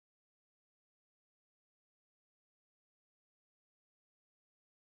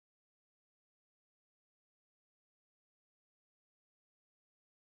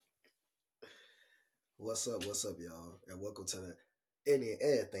What's up, y'all? And welcome to the Any and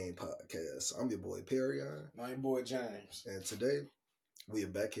Everything podcast. I'm your boy Perrion. My boy James. And today we are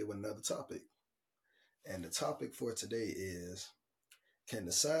back here with another topic. And the topic for today is, can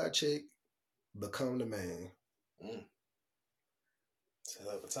the side chick become the man? It's a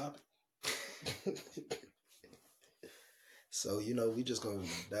hell of a topic. So, we just gonna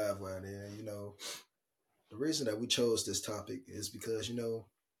dive right in. The reason that we chose this topic is because,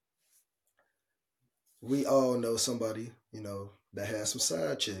 we all know somebody, that has some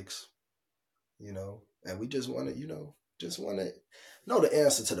side chicks, and we just want to, know the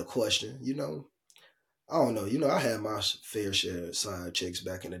answer to the question, I don't know, I had my fair share of side chicks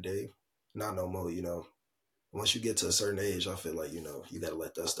back in the day, not no more, Once you get to a certain age, I feel like, you got to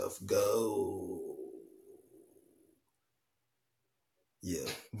let that stuff go. Yeah,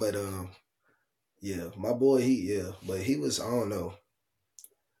 but, yeah, my boy, but he was, I don't know.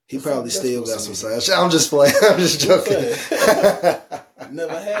 He probably still got some side shit. I'm just playing. I'm just joking.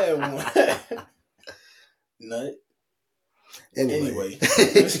 Never had one. Nut. Anyway.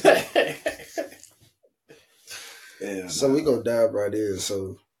 Yeah, so we gonna dive right in.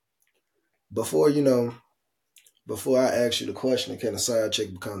 So before I ask you the question, can a side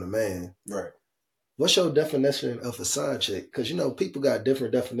chick become the man? Right. What's your definition of a side chick? Because people got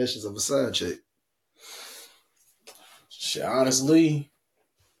different definitions of a side chick. Shit, honestly,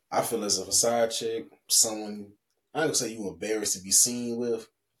 I feel as if a side chick, someone, I ain't gonna say you embarrassed to be seen with,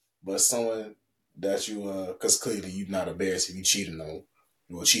 but someone that you, because clearly you're not embarrassed if you cheating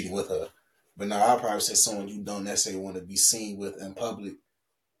with her. But now I'll probably say someone you don't necessarily want to be seen with in public,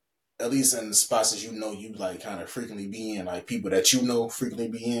 at least in the spots that you like kind of frequently be in, like people that frequently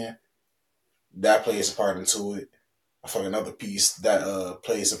be in. That plays a part into it. I feel like another piece that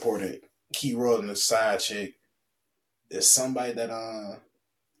plays a important key role in the side chick is somebody that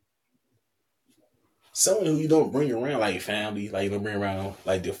someone who you don't bring around like family, like you don't bring around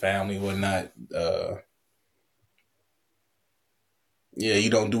like your family or not. Yeah, you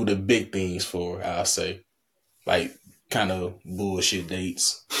don't do the big things for, I'll say. Like kind of bullshit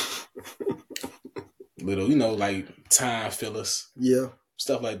dates. Little, like time fillers. Yeah.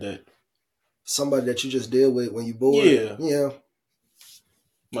 Stuff like that. Somebody that you just deal with when you bored. Yeah. Yeah.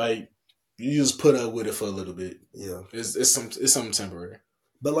 Like you just put up with it for a little bit. Yeah. It's something temporary.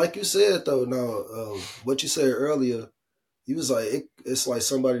 But like you said though, now what you said earlier, you was like it's like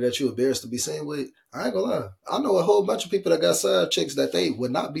somebody that you embarrassed to be seen with. I ain't gonna lie, I know a whole bunch of people that got side chicks that they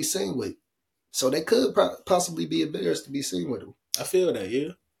would not be seen with, so they could possibly be embarrassed to be seen with them. I feel that,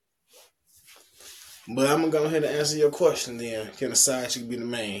 yeah. But I'm gonna go ahead and answer your question then. Can a side chick be the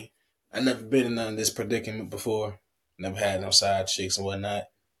main? I never been in none of this predicament before. Never had no side chicks and whatnot.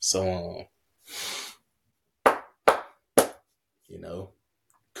 So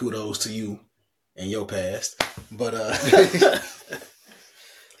kudos to you and your past. But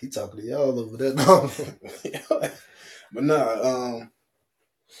he talking to y'all over there. No. But nah,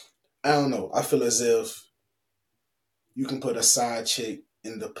 I don't know. I feel as if you can put a side chick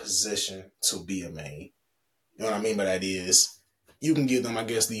in the position to be a man. You know what I mean by that is you can give them, I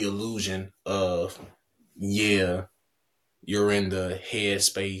guess, the illusion of, yeah, you're in the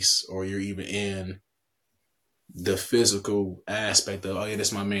headspace or you're even in the physical aspect of, oh yeah,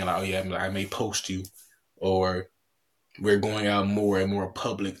 that's my man. Like, oh yeah, I may post you, or we're going out more and more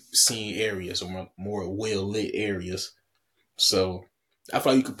public scene areas or more well lit areas. So I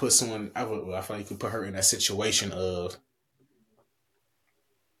feel like you could put someone. I feel like you could put her in that situation of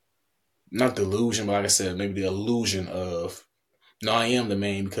not delusion, but like I said, maybe the illusion of, no, I am the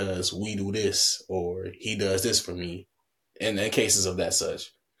man because we do this or he does this for me. And in cases of that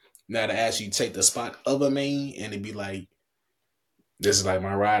such. Now to actually take the spot of a man and it'd be like, this is like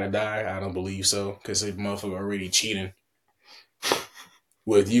my ride or die. I don't believe so. Because the motherfucker already cheating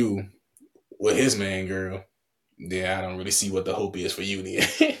with you, with his man, girl. Yeah, I don't really see what the hope is for you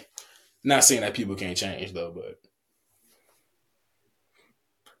then. Not saying that people can't change though, but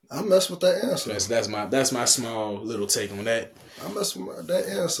I mess with that answer. That's my small little take on that. I mess with that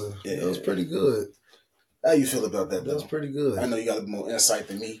answer. Yeah. That was pretty good. How you feel about that? That was pretty good. I know you got more insight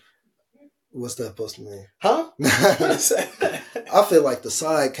than me. What's that supposed to mean? Huh? I feel like the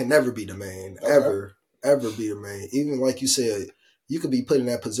side can never be the man. Okay. Ever be the man. Even like you said, you could be put in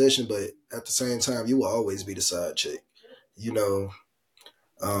that position, but at the same time, you will always be the side chick. You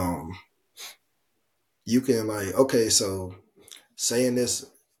can like, okay, so say in this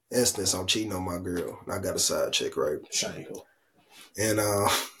instance, I'm cheating on my girl, and I got a side chick, right? Shameful. And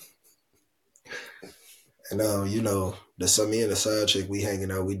me and the side chick, we hanging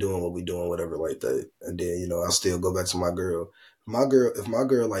out, we doing what we doing, whatever like that. And then, I still go back to my girl. If my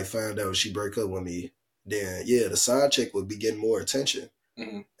girl like find out she break up with me, then yeah, the side chick would be getting more attention.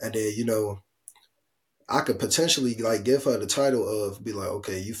 Mm-hmm. And then, I could potentially like give her the title of be like,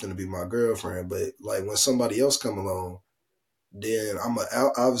 okay, you finna be my girlfriend. But like when somebody else come along, then I'm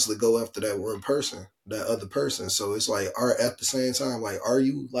gonna obviously go after that one person, that other person. So it's like, are at the same time, like, are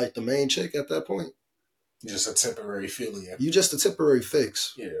you like the main chick at that point? Just a temporary feeling. You just a temporary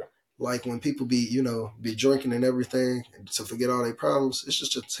fix. Yeah. Like when people be, be drinking and everything to forget all their problems, it's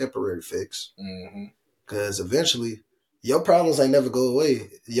just a temporary fix. Mm-hmm. Because eventually, your problems ain't never go away.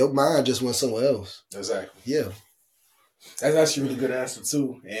 Your mind just went somewhere else. Exactly. Yeah. That's actually a really good answer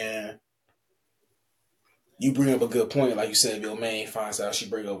too. And you bring up a good point. Like you said, if your main finds out she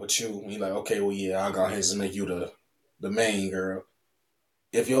break up with you, and you're like, okay, well, yeah, I'll go ahead and make you the main girl.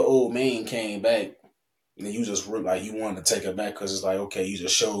 If your old main came back, and you just like you wanted to take her back because it's like, okay, you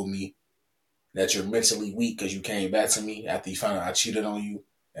just showed me that you're mentally weak because you came back to me after you found out I cheated on you,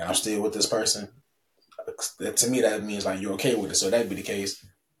 and I'm still with this person. To me, that means like you're okay with it. So that'd be the case.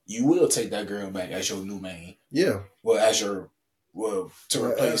 You will take that girl back as your new main. Yeah. Well, as your to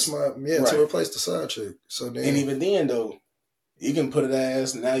replace to replace the side chick. So then, and even then though, you can put it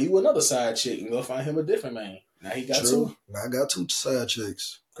as now you another side chick and go find him a different main. Now he got two. Now I got two side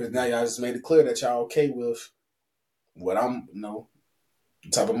chicks. Because now y'all just made it clear that y'all okay with what I'm, the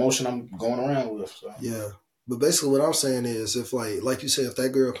type of motion I'm going around with. So. Yeah. But basically what I'm saying is if like you said, if that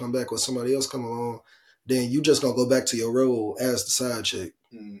girl come back or somebody else come along, then you just gonna go back to your role as the side chick.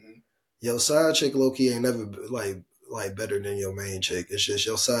 Mm-hmm. Your side chick low-key ain't never like better than your main chick. It's just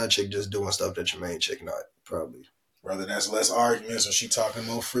your side chick just doing stuff that your main chick not, probably. Whether that's less arguments or she talking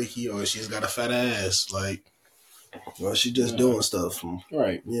more freaky or she's got a fat ass. Like, well, she just doing stuff.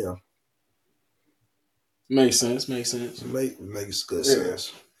 Right. Yeah. Makes sense. Makes good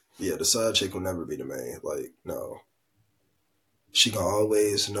sense. Yeah, the side chick will never be the main. Like, no. She gonna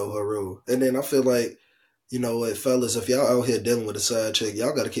always know her role. And then I feel like, what, fellas, if y'all out here dealing with a side chick,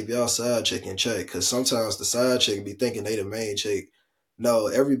 y'all gotta keep y'all side chick in check. Cause sometimes the side chick be thinking they the main chick. No,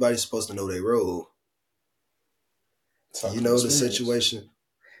 everybody's supposed to know their role. You know the situation.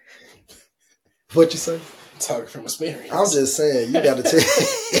 What you say? Talking from experience. I'm just saying, you gotta tell.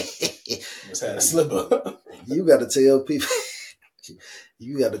 Just had a slip up. You gotta tell people.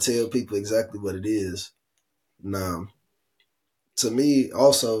 You gotta tell people exactly what it is. Now, to me,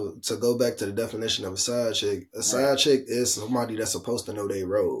 also to go back to the definition of a side chick is somebody that's supposed to know their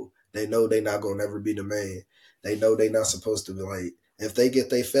role. They know they not gonna never be the main. They know they not supposed to be like. If they get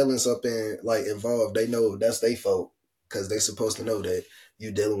their feelings up in like involved, they know that's their fault because they supposed to know that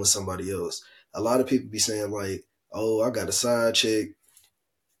you dealing with somebody else. A lot of people be saying like, "Oh, I got a side chick,"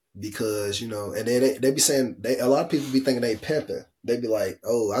 because and then they be saying a lot of people be thinking they pimping. They be like,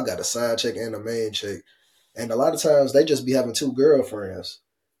 "Oh, I got a side chick and a main chick," and a lot of times they just be having two girlfriends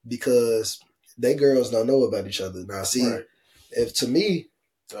because they girls don't know about each other. Now, see, if to me,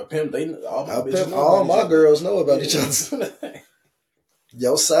 a pimp, all my girls know about each other.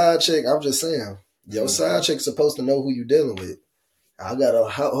 Your side chick, I'm just saying, your side chick's supposed to know who you dealing with. I got a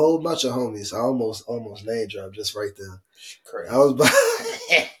whole bunch of homies. I almost name dropped just right there. Crazy.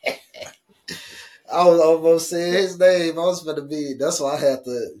 I was almost saying his name. I was gonna be. That's why I had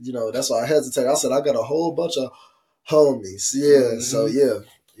to. That's why I hesitated. I said I got a whole bunch of homies. Yeah. Mm-hmm. So yeah.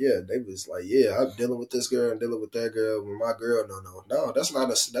 They was like, yeah, I'm dealing with this girl and dealing with that girl. When my girl, no. That's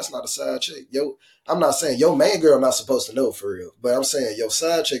not a side chick. I'm not saying your main girl not supposed to know for real, but I'm saying your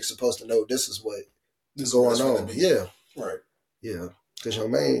side chick's supposed to know this is what is going on. Yeah. Right. Yeah. Because your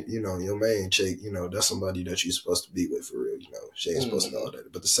main chick, that's somebody that you're supposed to be with for real. She ain't supposed to know all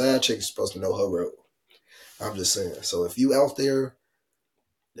that. But the side chick is supposed to know her role. I'm just saying. So if you out there,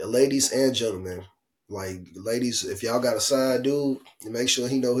 the ladies and gentlemen, like ladies, if y'all got a side dude, make sure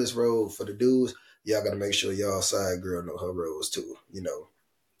he know his role. For the dudes, y'all got to make sure y'all side girl know her roles too.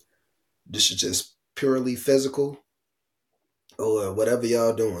 This is just purely physical or whatever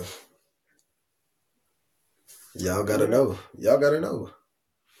y'all doing. Y'all gotta know. Y'all gotta know.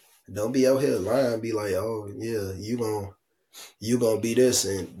 Don't be out here lying. Be like, oh yeah, you gonna be this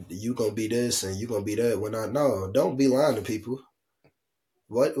and you gonna be this and you gonna be that. When no, don't be lying to people.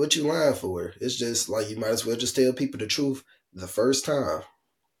 What you lying for? It's just like you might as well just tell people the truth the first time.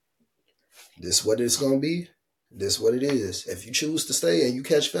 This what it's gonna be. This what it is. If you choose to stay and you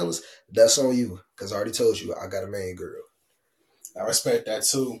catch feelings, that's on you. Cause I already told you I got a main girl. I respect that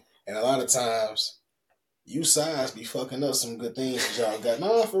too. And a lot of times, you sides be fucking up some good things that y'all got.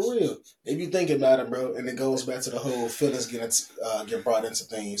 No, for real. If you think about it, bro, and it goes back to the whole feelings get brought into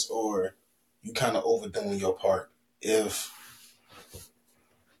things, or you kind of overdoing your part. If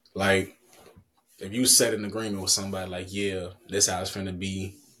you set an agreement with somebody, like, yeah, this how it's finna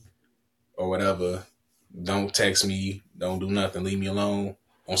be, or whatever, don't text me, don't do nothing, leave me alone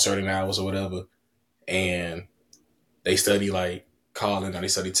on certain hours or whatever. And they study like calling or they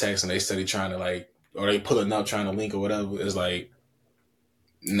study texting, they study trying to like, or they pulling up trying to link or whatever. It's like,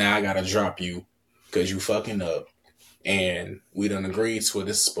 now I gotta drop you because you fucking up. And we done agreed to what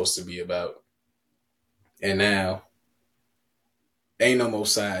this is supposed to be about. And now ain't no more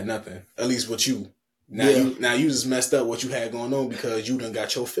side, nothing. At least with you. Yeah. Now you just messed up what you had going on because you done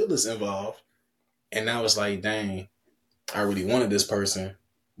got your feelings involved. And now it's like, dang, I really wanted this person,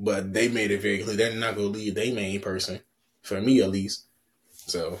 but they made it very clear they're not gonna leave their main person, for me at least.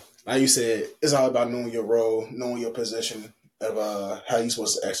 So, like you said, it's all about knowing your role, knowing your position of how you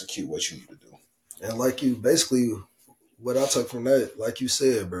supposed to execute what you need to do. And like you, basically, what I took from that, like you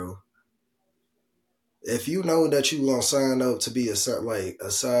said, bro, if you know that you gonna sign up to be a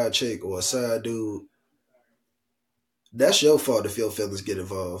side chick or a side dude, that's your fault if your feelings get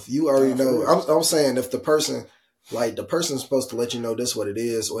involved. You already know. I'm saying if the person, like the person's supposed to let you know this what it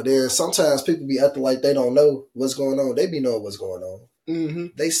is, or then sometimes people be acting like they don't know what's going on. They be knowing what's going on. Mm-hmm.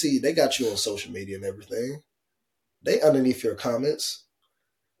 They got you on social media and everything. They underneath your comments.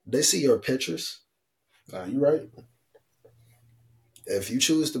 They see your pictures. Nah, you right. If you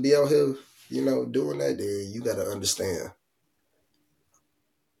choose to be out here, doing that, then you got to understand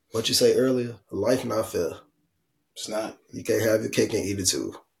what you say earlier. Life not fair. It's not. You can't have your cake and eat it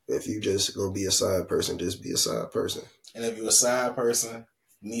too. If you just gonna be a side person, just be a side person. And if you're a side person,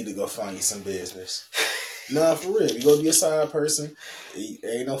 you need to go find you some business. Nah, for real. You go be a side person,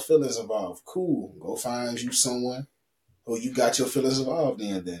 ain't no feelings involved. Cool. Go find you someone who you got your feelings involved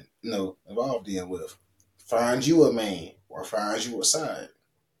in with. Find you a man or find you a side.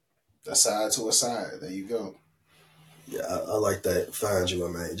 A side to a side. There you go. Yeah, I like that. Find you a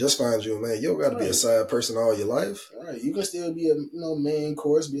man. Just find you a man. You don't got to be a side person all your life. Right. You can still be a main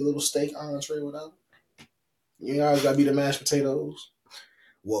course, be a little steak entree, whatever. You ain't always got to be the mashed potatoes.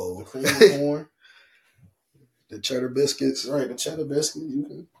 Whoa. The cream corn. The cheddar biscuits. Right, the cheddar biscuit.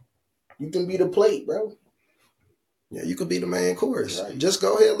 You can be the plate, bro. Yeah, you could be the main course. Right. Just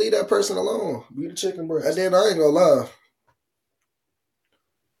go ahead and leave that person alone. Be the chicken breast. And then I ain't gonna lie.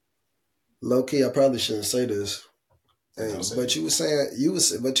 Low key, I probably shouldn't say this. But you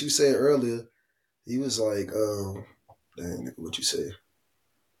said earlier, you was like, dang, what you said?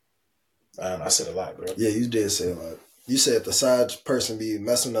 I said a lot, bro. Yeah, you did say a lot. You said the side person be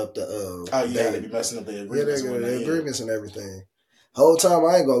messing up the they be messing up the agreements. Yeah, the agreements and everything. Whole time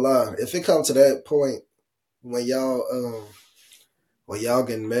I ain't gonna lie. If it comes to that point when y'all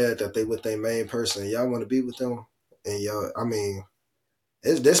getting mad that they with their main person, y'all want to be with them, and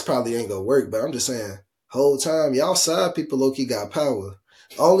this probably ain't gonna work. But I'm just saying, whole time y'all side people low key got power.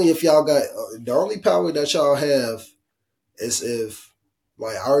 Only if y'all got the only power that y'all have is if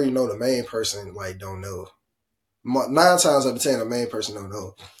I already know the main person don't know. 9 times out of 10, the main person don't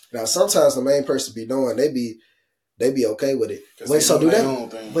know. Now sometimes the main person be knowing, they be okay with it. So do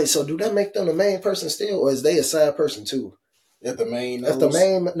that make them the main person still, or is they a side person too? If the main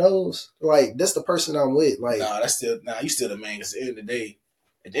knows, this the person I'm with, you still the main. Cause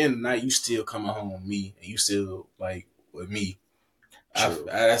at the end of the night, you still coming home with me, and you still with me.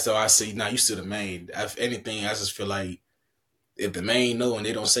 That's how I see. Now you still the main. If anything, I just feel like if the main know and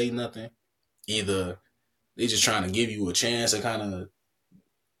they don't say nothing, either they just trying to give you a chance to kind of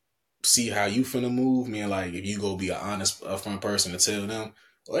see how you finna move. If you go be an honest, upfront person to tell them,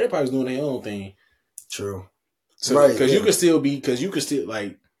 or they probably doing their own thing. True. So, right. Because you could still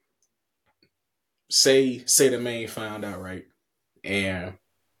say the main found out, right? And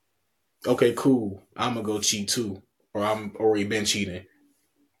okay, cool. I'm gonna go cheat too, or I'm already been cheating.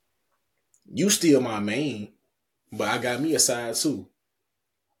 You still my main, but I got me a side too.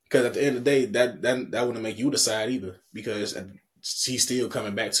 Because at the end of the day, that wouldn't make you the side either, because he's still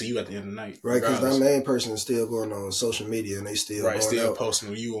coming back to you at the end of the night. Right, because that main person is still going on social media and they still posting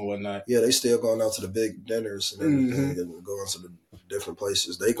with you and whatnot. Yeah, they still going out to the big dinners and everything and going to the different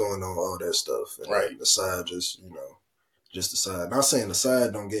places. They going on all that stuff. And the side just the side. Not saying the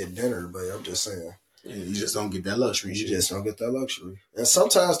side don't get dinner, but I'm just saying. Yeah, you just don't get that luxury. You just don't get that luxury. And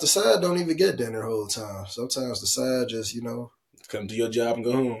sometimes the side don't even get dinner the whole time. Sometimes the side just, come do your job and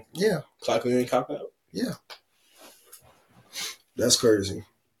go home. Yeah. Clock in, clock out. Yeah. That's crazy.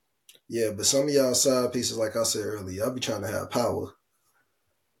 Yeah, but some of y'all side pieces, like I said earlier, y'all be trying to have power.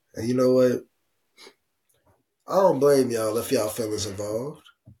 And you know what? I don't blame y'all if y'all feelings involved.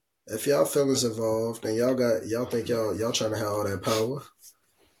 If y'all feelings involved, then y'all think y'all trying to have all that power.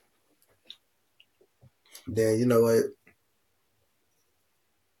 Then you know what?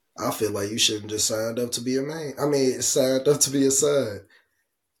 I feel like you shouldn't just signed up to be a man. Signed up to be a side.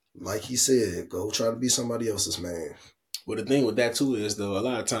 Like he said, go try to be somebody else's man. Well, the thing with that too is though, a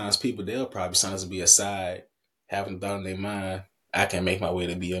lot of times people they'll probably sign us to be a side, having thought in their mind, I can make my way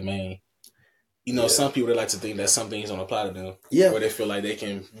to be a man. You know, some people they like to think that some things don't apply to them. Yeah. Or they feel like they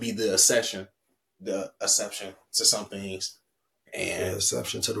can be the exception to some things. And the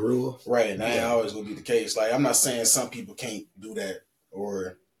exception to the rule. Right, and that ain't always gonna be the case. Like I'm not saying some people can't do that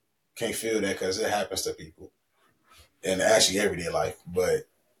or can't feel that because it happens to people in actually everyday life. But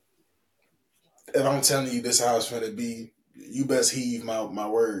if I'm telling you this is how it's gonna be, you best heed my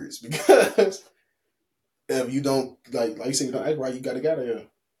words because if you don't like you said, you don't act right, you gotta get out of here.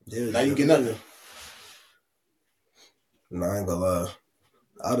 Yeah, now you get nothing. No, I ain't gonna lie.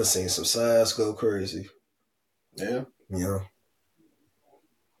 I'd have seen some sides go crazy. Yeah. Yeah.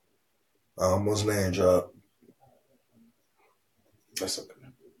 I almost name drop. That's okay.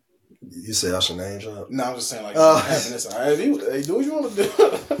 You say I should name drop? No, I'm just saying like having this. Hey, do what you want to do.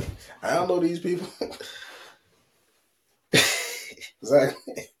 I don't know these people.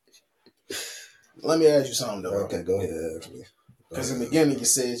 Exactly. Let me ask you something though. Okay, go ahead. Ask me. Because in the beginning you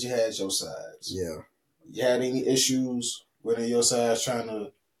said you had your sides. Yeah. You had any issues with your sides trying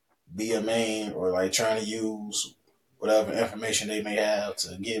to be a man or like trying to use whatever information they may have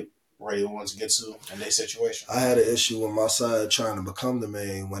to get where they want to get to in their situation? I had an issue with my side trying to become the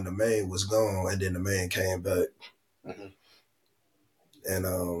man when the man was gone and then the man came back. Mm-hmm.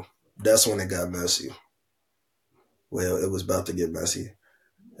 And that's when it got messy. Well, it was about to get messy.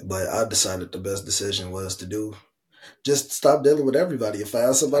 But I decided the best decision was to do just stop dealing with everybody and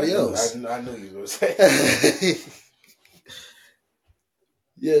find somebody else. I knew you were going to say.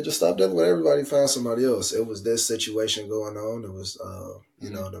 Yeah, just stop dealing with everybody, find somebody else. It was this situation going on. It was, you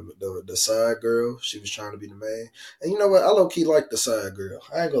know, the side girl. She was trying to be the man. And you know what? I low key like the side girl.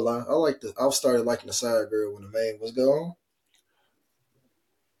 I ain't gonna lie. I started liking the side girl when the man was gone.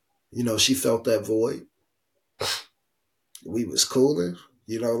 You know, she felt that void. We was cooling.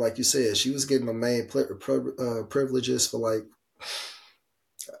 You know, like you said, she was getting the main privileges for like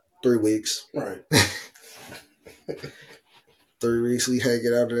 3 weeks. Right. 3 weeks we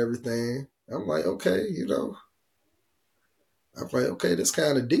hanging out and everything. I'm like, okay, you know. I'm like, okay, this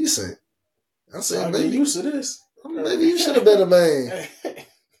kind of decent. I said, maybe used to this. Maybe you should have been a man.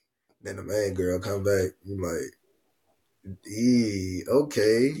 Then the main girl come back. I'm like,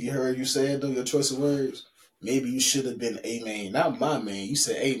 okay. You heard you say it, though, your choice of words? Maybe you should have been a man. Not my man. You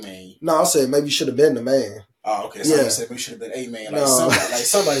said a man. No, I said maybe you should have been the man. Oh, okay. So you said we should have been a man. Like,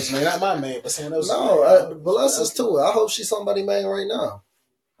 somebody's man. Not my man, but someone else's man. No, bless us too. I hope she's somebody's man right now.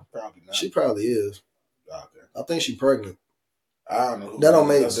 Probably not. She probably is. Okay. I think she's pregnant. I don't know. That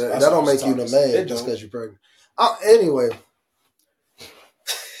don't make you the man just because you're pregnant.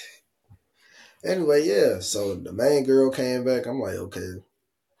 Anyway, yeah. So the main girl came back. I'm like, okay,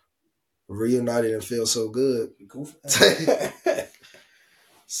 reunited and feel so good.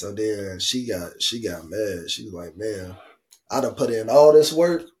 So then she got mad. She was like, man, I done put in all this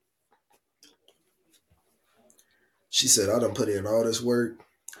work. She said, I done put in all this work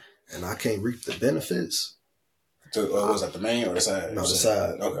and I can't reap the benefits. So, was that the man or the side? No, the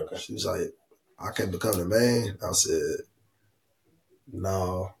side. Okay. She was like, I can't become the man. I said,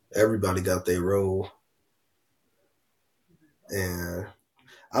 no, everybody got their role. And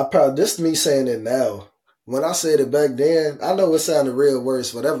this is me saying it now. When I said it back then, I know it sounded real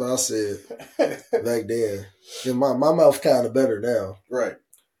worse, whatever I said back then. And my mouth kind of better now. Right.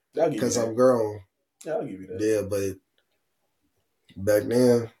 Because I'm grown. Yeah, I'll give you that. Yeah, but back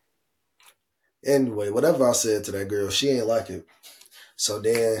then, anyway, whatever I said to that girl, she ain't like it. So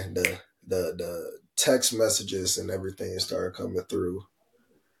then the text messages and everything started coming through.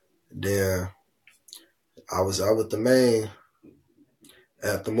 Then I was out with the man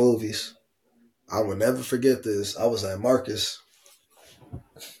at the movies. I will never forget this. I was at Marcus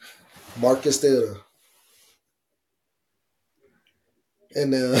Theater.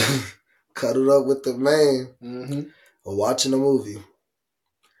 And then cuddled up with the man watching a movie.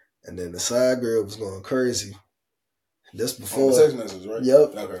 And then the side girl was going crazy. This before text messages, right?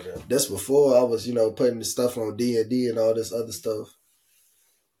 Yep. Okay. This before I was, putting the stuff on D&D and all this other stuff.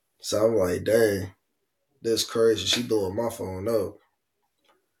 So I'm like, dang, this crazy. She blowing my phone up.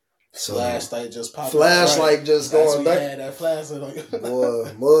 So flashlight just popped. Flashlight right. Just going back. Had that flashlight on you.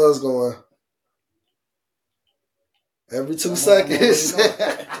 Boy, was going every 2 seconds.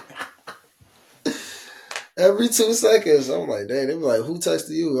 Every 2 seconds. I'm like, dang. They were like, who texted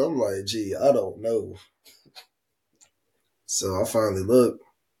you? I'm like, gee, I don't know. So I finally looked.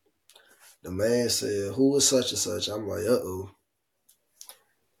 The man said, who is such and such? I'm like, uh-oh.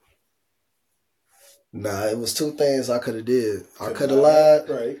 Nah, it was 2 things I could have did. I could have lied.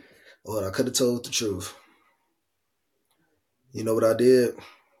 Right. Well, I could have told the truth. You know what I did?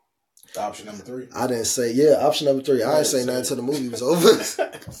 Option number 3. I didn't say, option number 3. I didn't say nothing until the movie was over.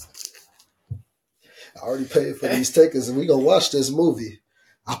 I already paid for these tickets and we gonna watch this movie.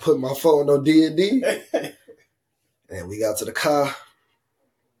 I put my phone on D&D and we got to the car.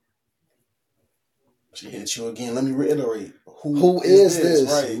 She hit you again. Let me reiterate. Who is this?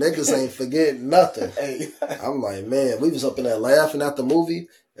 Right. Niggas ain't forgetting nothing. Hey. I'm like, man, we was up in there laughing at the movie.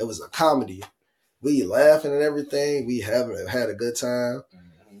 It was a comedy. We laughing and everything. We had a good time.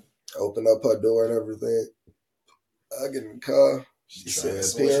 Mm-hmm. Open up her door and everything. I get in the car. She said,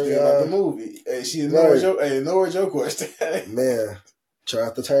 Perrion. The movie. Hey, she ignored your question. Man,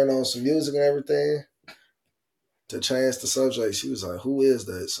 tried to turn on some music and everything to change the subject. She was like, who is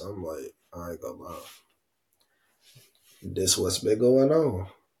that? So I'm like, I ain't gonna lie. This what's been going on.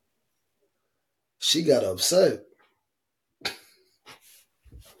 She got upset.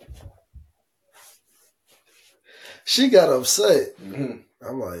 She got upset. Mm-hmm.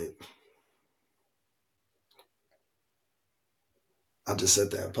 I'm like, I just sat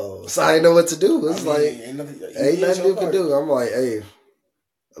there and paused. I didn't know what to do. It's ain't nothing you can do. I'm like, hey,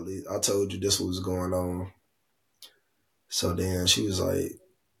 at least I told you this was going on. So then she was like,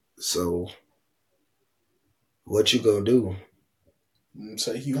 so what you gonna do?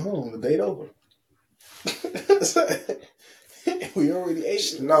 Take you home. The date over. We already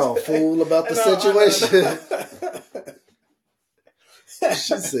ate. No, fool about the situation.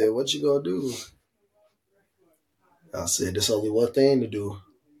 She said, what you gonna do? I said, there's only one thing to do.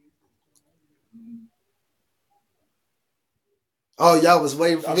 Oh, y'all was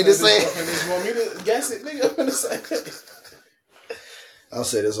waiting for me to say it. Want me to guess it, nigga? I'm gonna say it. I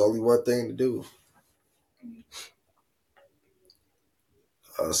said, there's only one thing to do.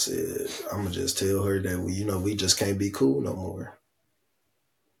 I said, I'm gonna just tell her that we just can't be cool no more.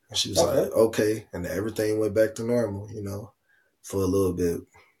 And she was like, okay. And everything went back to normal, for a little bit.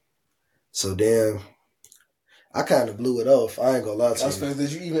 So then I kind of blew it off. I ain't gonna lie to you.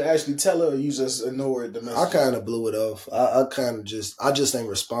 Did you even actually tell her, or you just ignored the message? I kind of blew it off. I just ain't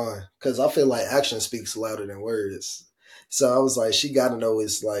respond because I feel like action speaks louder than words. So I was like, she got to know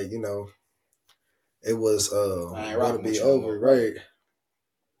it's like it was going to be over, right?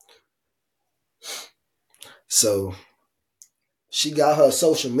 So she got her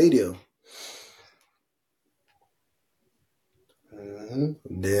social media. Mm-hmm.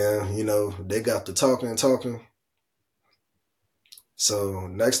 Then they got to talking. So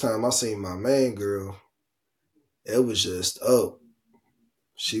next time I seen my main girl, it was just up.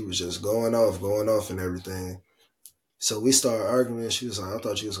 She was just going off and everything. So we started arguing. She was like, I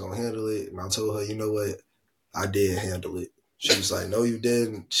thought you was going to handle it. And I told her, you know what? I did handle it. She was like, no, you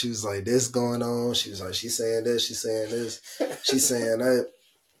didn't. She was like, this going on. She was like, she's saying this, she's saying this, she's saying that.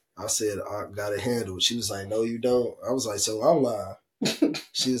 I said, I got it handled. She was like, no, you don't. I was like, so I'm lying.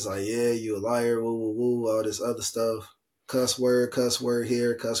 She was like, yeah, you a liar, woo, woo, woo, all this other stuff. Cuss word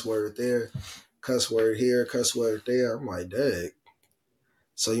here, cuss word there, cuss word here, cuss word there. I'm like, dang.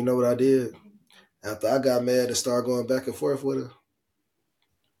 So you know what I did? After I got mad and started going back and forth with her,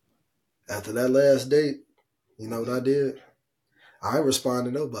 after that last date, you know what I did? I ain't respond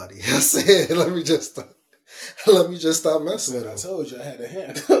to nobody. I said, let me just stop messing with her. I told you I had a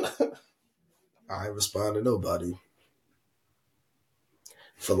hand. I ain't respond to nobody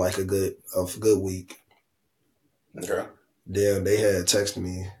for like a good week. Okay. Then they had texted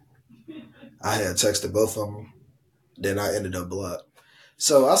me. I had texted both of them. Then I ended up blocked.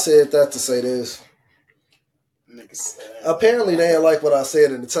 So I said that to say this. Apparently they didn't like what I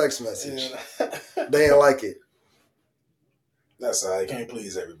said in the text message. They didn't like it. That's all right. Can't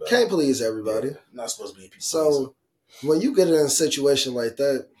please everybody. Can't please everybody. Yeah, not supposed to be people. So when you get in a situation like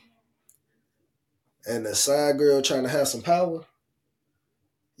that and the side girl trying to have some power,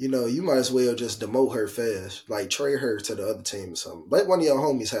 you might as well just demote her fast. Like trade her to the other team or something. Let one of your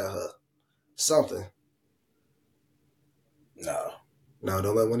homies have her. Something. No,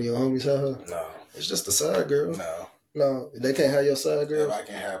 don't let one of your homies have her? No. It's just a side girl. No, they can't have your side girl? Yeah, I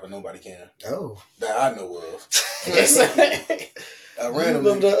can have, but nobody can. Oh. That I know of. I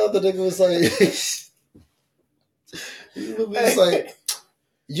remember the other nigga was like,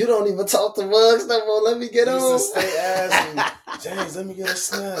 you don't even talk to mugs no more. Let me get on. Stay asking, James, let me get a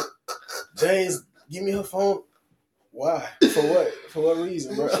snap. James, give me her phone. Why? For what? For what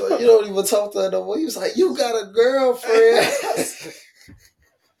reason, bro? Like, you don't even talk to her no more. He was like, you got a girlfriend.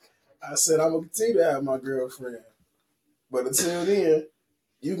 I said, I'm going to continue to have my girlfriend. But until then,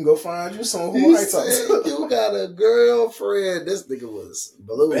 you can go find you someone who I talk to. You got a girlfriend. This nigga was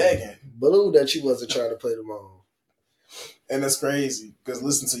begging that you wasn't trying to play them on. And that's crazy because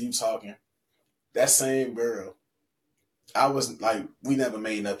listen to you talking. That same girl, I was like, we never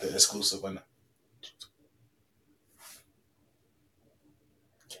made nothing exclusive. Or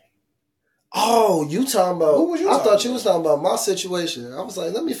Oh, you talking about? Who was you I talking thought you about? was talking about my situation. I was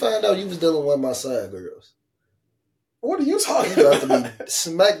like, let me find out you was dealing with one of my side girls. What are you talking You about to about? be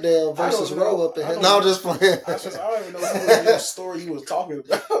SmackDown versus Raw up in here. No, I'm just playing. I don't even know who story you was talking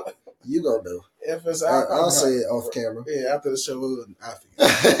about. You gonna know. If it's I'll say it off camera. Yeah, after the show, I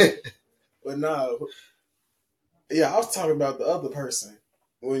forget. But no, yeah, I was talking about the other person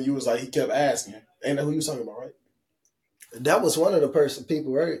when you was like, he kept asking. Ain't that who you was talking about, right? That was one of the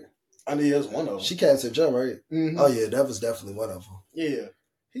people, right? I knew it was one of them. She came to the gym, right? Mm-hmm. Oh yeah, that was definitely one of them. Yeah.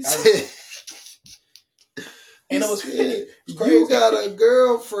 He said, and it was crazy. You got a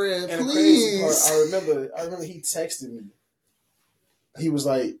girlfriend, and please. The crazy part, I remember he texted me. He was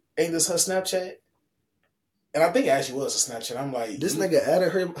like, ain't this her Snapchat? And I think it actually was a Snapchat. I'm like, this nigga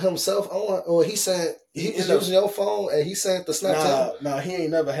added himself on, or he sent he was using your phone and he sent the Snapchat. Nah, he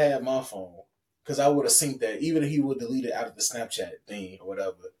ain't never had my phone because I would have synced that. Even if he would delete it out of the Snapchat thing or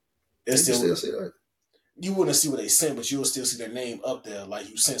whatever, you still see that. You wouldn't see what they sent, but you would still see their name up there, like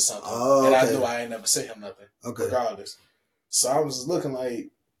you sent something. Oh, and okay. I know I ain't never sent him nothing, okay, regardless. So I was looking like,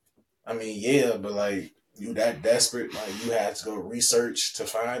 I mean, yeah, but like you that desperate, like you had to go research to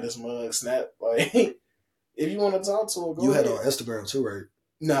find this mug snap, like. If you want to talk to her, go you ahead. had on Instagram too, right?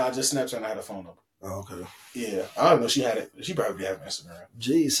 Nah, just Snapchat and I had a phone number. Oh, okay. Yeah. I don't know. She had it. She probably have Instagram.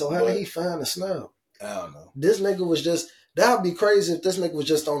 Geez, so how did he find the snap? I don't know. This nigga was just, that would be crazy if this nigga was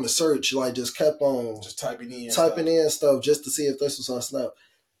just on the search, like just kept on just typing in stuff just to see if this was on Snap.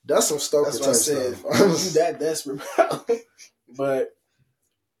 That's some stalker type stuff. You that desperate, bro. But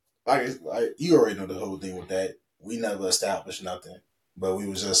like you already know the whole thing with that. We never established nothing, but we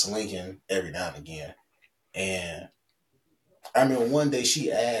was just linking every now and again. And I mean, one day she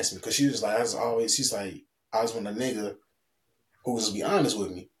asked me because she was like, she's like, I was with a nigga who was, to be honest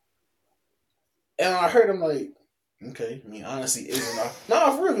with me. And I heard him like, okay, I mean, honesty isn't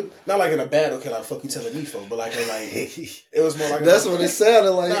no, for real, not like in a bad okay, like fuck you telling me for, but like it was more like that's what it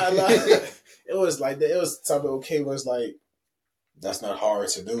sounded like. It was like that. It was type of okay, where it's like that's not hard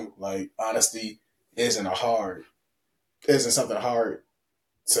to do. Like honesty isn't something hard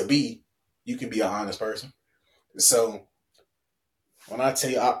to be. You can be an honest person. So when I tell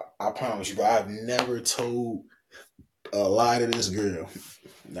you, I promise you, bro, I've never told a lie to this girl.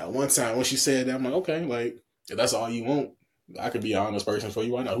 Now, one time when she said that, I'm like, okay, like, if that's all you want, I could be an honest person for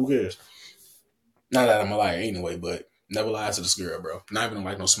you. Why not? Who cares? Not that I'm a liar anyway, but never lied to this girl, bro. Not even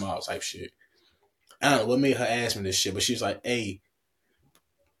like no small type shit. I don't know what made her ask me this shit, but she's like, hey,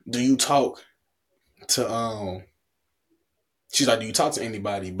 do you talk to, she's like, do you talk to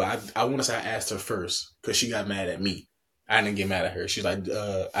anybody? But I want to say I asked her first because she got mad at me. I didn't get mad at her. She's like,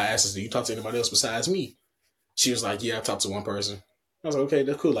 I asked her, do you talk to anybody else besides me? She was like, yeah, I talked to one person. I was like, okay,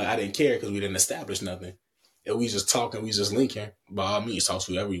 that's cool. Like, I didn't care because we didn't establish nothing. And we just talking, we just linking. By all means, talk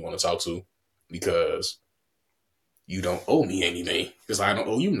to whoever you want to talk to because you don't owe me anything because I don't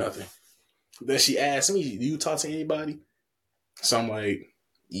owe you nothing. Then she asked me, do you talk to anybody? So I'm like,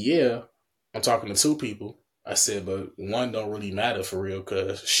 yeah, I'm talking to two people. I said, but one don't really matter for real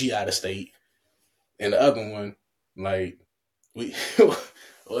because she out of state. And the other one, like, we, well,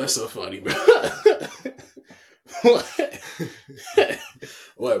 that's so funny, bro.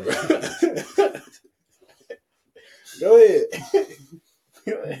 What, bro? Go ahead.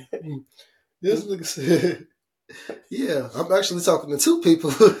 This nigga said, yeah, I'm actually talking to two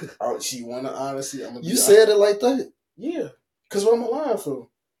people. Oh, she wanna honestly. You said it like that? Yeah. Because what am I lying for?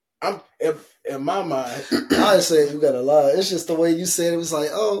 I'm in my mind. I ain't saying you gotta lie. It's just the way you said it was like,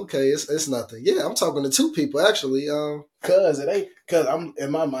 oh, okay, it's nothing. Yeah, I'm talking to two people actually. Cause it ain't. Cause I'm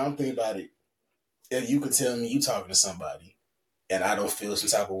in my mind. I'm thinking about it. If you could tell me you talking to somebody, and I don't feel some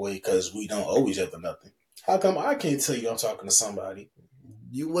type of way because we don't owe each other nothing. How come I can't tell you I'm talking to somebody?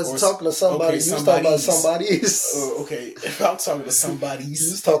 You wasn't talking to somebody. Okay, you was talking about somebody's. Okay, if I'm talking to somebody's,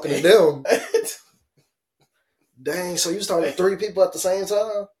 you was talking to them. Dang, so you was talking to three people at the same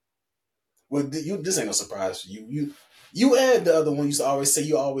time? Well, this ain't no surprise for you. You and the other one used to always say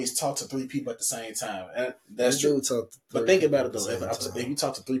you always talk to three people at the same time. And that's true. But think about it though. If you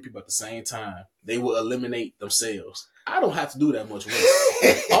talk to three people at the same time, they will eliminate themselves. I don't have to do that much work.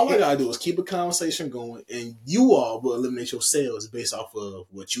 All I gotta do is keep a conversation going, and you all will eliminate yourselves based off of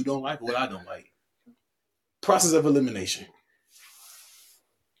what you don't like or what I don't like. Process of elimination.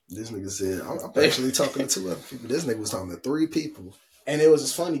 This nigga said, I'm actually talking to two other people. This nigga was talking to three people. And it was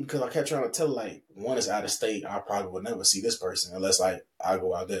just funny because I kept trying to tell her, like, one is out of state. I probably would never see this person unless, like, I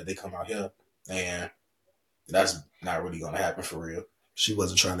go out there, they come out here. And that's not really gonna happen for real. She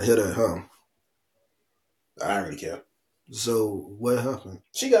wasn't trying to hit her, huh? I don't really care. So what happened?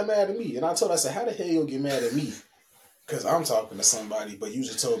 She got mad at me, and I told her, I said, "How the hell you gonna get mad at me? Because I'm talking to somebody, but you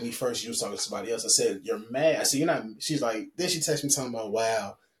just told me first you was talking to somebody else." I said, "You're mad." I said, "You're not." She's like, then she texted me talking about,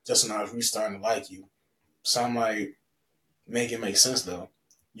 "Wow, just when I was restarting to like you." So I'm like, make it make sense though.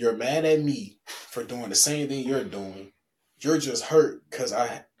 You're mad at me for doing the same thing you're doing. You're just hurt because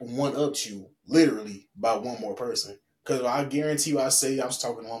I one-upped you literally by one more person. Because I guarantee you, I say I was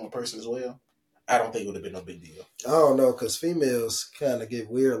talking to one more person as well, I don't think it would have been no big deal. I don't know, because females kind of get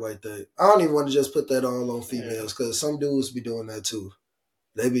weird like that. I don't even want to just put that all on females, because some dudes be doing that too.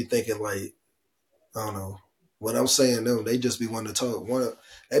 They be thinking like, I don't know. What I'm saying, them, they just be wanting to talk.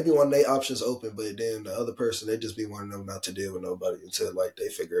 They be wanting their options open, but then the other person, they just be wanting them not to deal with nobody until like they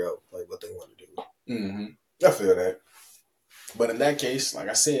figure out like what they want to do. Mm-hmm. I feel that. But in that case, like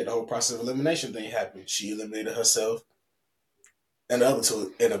I said, the whole process of elimination thing happened. She eliminated herself, and the other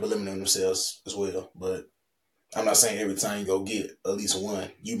two end up eliminating themselves as well. But I'm not saying every time you go get at least one,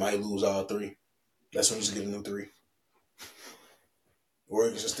 you might lose all three. That's when you just get a new three. Or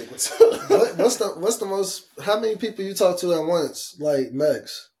you can just stick with two. What's the most? How many people you talk to at once? Like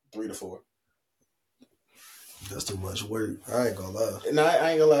max 3 to 4. That's too much work. I ain't gonna lie. No,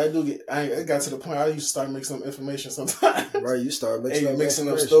 I ain't gonna lie. It got to the point I used to start mixing up information sometimes. Right, you start mixing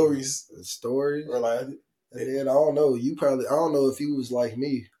up stories. Stories. Or like, and then I don't know. I don't know if you was like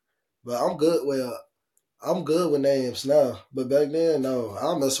me, but I'm good. Well, I'm good with names now, but back then, no.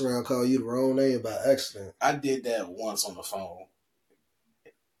 I'll mess around and call you the wrong name by accident. I did that once on the phone.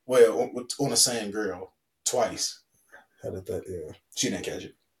 Well, on the same girl, twice. How did that? Yeah, she didn't catch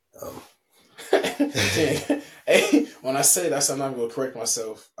it. Oh. Hey, when I say that, I'm not going to correct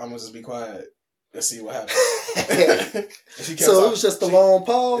myself. I'm going to just be quiet and see what happens. So it was just a long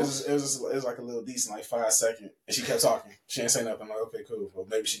pause? It was like a little decent, like 5 seconds. And she kept talking. She didn't say nothing. I'm like, okay, cool. Well,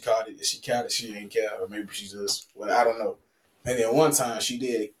 maybe she caught it. If she caught it, she didn't care. Or maybe she just, well, I don't know. And then one time she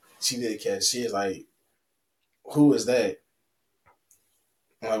did catch. She was like, who is that?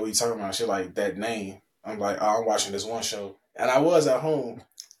 I'm like, what are you talking about? She like, that name. I'm like, oh, I'm watching this one show. And I was at home.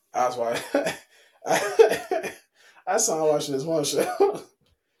 I was watching. I saw her watching this one show.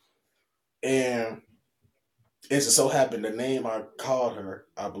 And it just so happened the name I called her,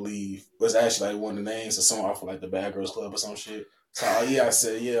 I believe, was actually like one of the names of song off of like the Bad Girls Club or some shit. So I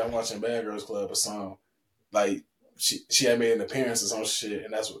said, yeah, I'm watching Bad Girls Club or something. Like she had made an appearance or some shit,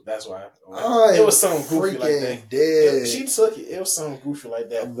 and that's why. It was something goofy like that. She took it. It was something goofy like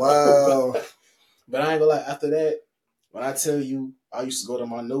that. Wow. But I ain't gonna lie. After that, when I tell you, I used to go to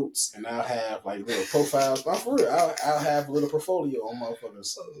my notes and I'll have like little profiles. Not for real. I'll have a little portfolio on motherfuckers.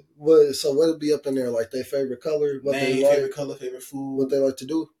 So what would be up in there? Like their favorite color? What name, they like, favorite color, favorite food. What they like to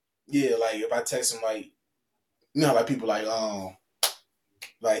do? Yeah, like if I text them like, you know, like people like tell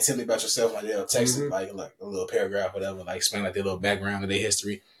me about yourself. Like they'll text it like a little paragraph, whatever. Like explain like their little background of their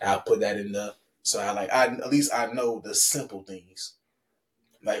history. I'll put that in there. So I at least I know the simple things.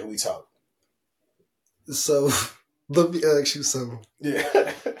 Like we talk. So let me ask you something.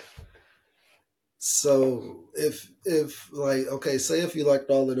 Yeah. So if like, okay, say if you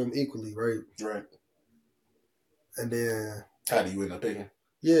liked all of them equally, right? Right. And then how do you end up picking?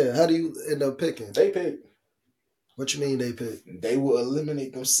 Yeah, how do you end up picking? They pick. What you mean they pick? They will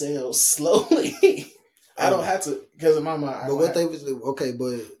eliminate themselves slowly. I don't have to, because in my mind. But what they was okay,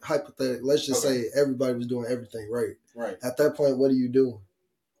 but hypothetically, let's just say everybody was doing everything right. Right. At that point, what are you doing?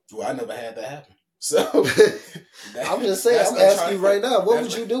 Well, I never had that happen. So I'm just saying. I'm asking you right now. What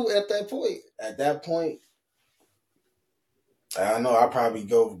would you do at that point? At that point, I don't know. I probably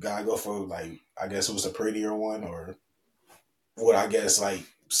go for like, I guess it was a prettier one, or what I guess like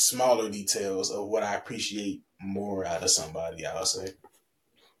smaller details of what I appreciate more out of somebody. I'll say.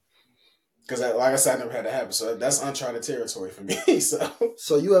 Because, like I said, I never had that happen. So that's uncharted territory for me.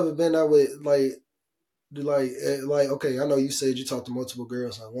 So you ever been out with like, okay, I know you said you talked to multiple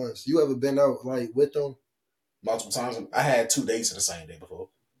girls at once. You ever been out like with them? Multiple times. I had 2 dates in the same day before.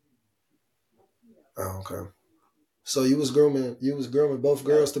 Oh, okay. So you was grooming both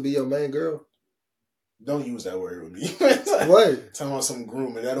girls to be your main girl? Don't use that word with me. What? Talking about some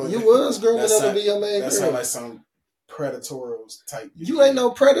grooming. You was grooming them to be your main girl. That sounds like some predatorial type. You ain't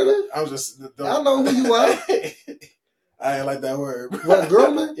no predator. I was just. I know who you are. I ain't like that word. What,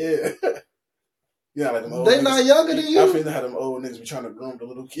 grooming? Yeah. Yeah, like them old they niggas. Not younger than you. I feel how them old niggas be trying to groom the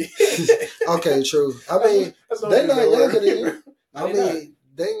little kid. Okay, true. I mean, they not younger than you. I mean,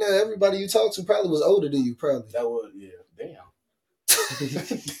 they not everybody you talk to probably was older than you. Probably. That was damn.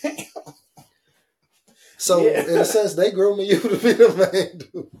 Damn. So in a sense, they grooming you to be the main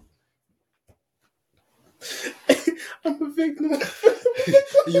dude. victim.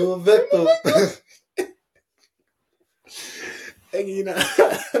 You a victim. And, you know,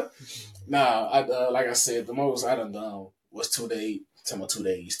 nah. Like I said, the most I done was 2 days. Tell me 2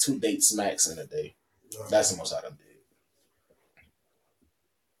 days, 2 dates max in a day. That's the most I done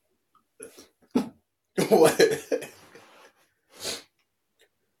did. What?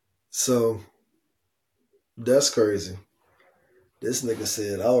 So that's crazy. This nigga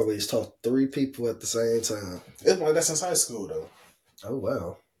said I always talk to 3 people at the same time. It's like that's since high school though. Oh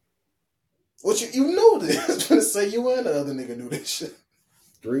wow. What you know this? I was gonna say you and the other nigga knew this shit.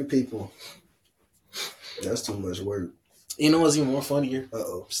 3 people. That's too much work. You know what's even more funnier?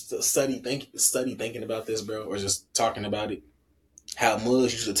 Uh-oh. Study thinking about this, bro, or just talking about it. How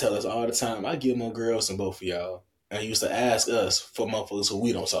Muggs used to tell us all the time, I get more girls than both of y'all. And he used to ask us for motherfuckers who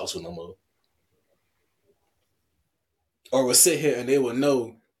we don't talk to no more. Or would sit here and they would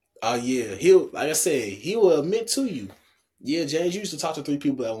know, oh yeah, like I said, he will admit to you, yeah, James, you used to talk to 3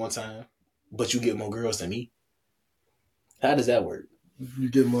 people at one time, but you get more girls than me. How does that work? You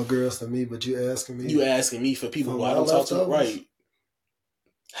get more girls than me, but you asking me. You asking me for people For who I my don't talk to, leftovers? right?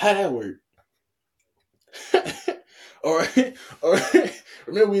 How that work? or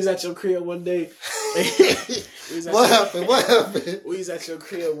remember we was at your crib one day. What happened? What happened? We was at your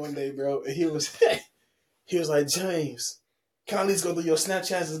crib one day, bro, and he was like, James, can I at least go through your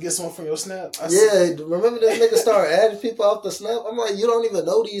Snapchats and get someone from your Snap? Remember this nigga started adding people off the Snap? I'm like, you don't even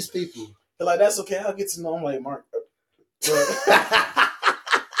know these people. They're like, that's okay, I'll get to know. I'm like, Mark.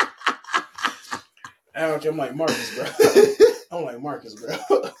 I'm like, Marcus, bro. I'm like, Marcus, bro.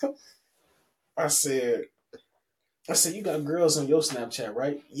 I said, you got girls on your Snapchat,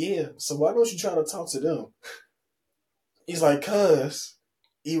 right? Yeah. So why don't you try to talk to them? He's like, cuz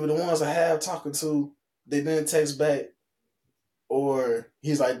either the ones I have talking to, they didn't text back, or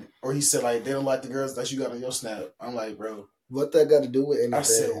he said like they don't like the girls that you got on your Snap. I'm like, bro, what that got to do with anything? I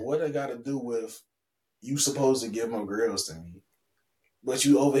said, what that got to do with you supposed to give more girls than me, but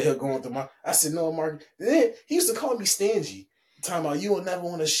you over here going through my. I said, no, Mark. Then he used to call me stingy, talking about you will never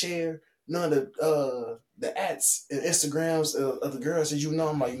want to share none of the ads and Instagrams of the girls that you know.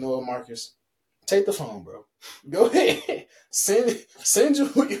 I'm like, you know what, Marcus? Take the phone, bro. Go ahead. Send you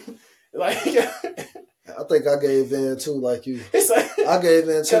like. I think I gave in too, like you. It's like, I gave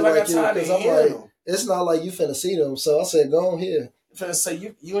in too, like you, because I'm like, it's not like you finna see them. So I said, go on here. Finna say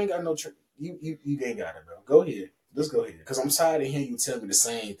you ain't got no trick. You ain't got it, bro. Go ahead. Just go ahead. Because I'm tired of hearing you tell me the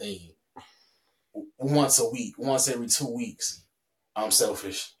same thing once a week, once every 2 weeks. I'm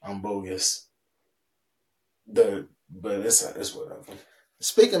selfish. I'm bogus. But it's whatever.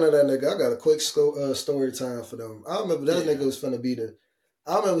 Speaking of that nigga, I got a quick story time for them. I remember that nigga was finna be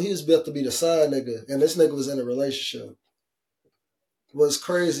I remember he was built to be the side nigga, and this nigga was in a relationship. What's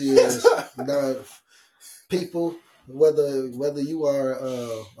crazy is now people, whether you are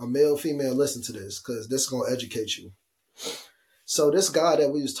a male, female, listen to this because this is gonna educate you. So this guy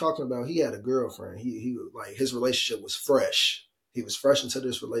that we was talking about, he had a girlfriend. He like his relationship was fresh. He was fresh into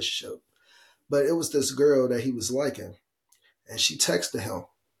this relationship, but it was this girl that he was liking, and she texted him,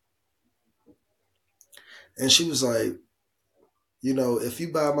 and she was like, you know, if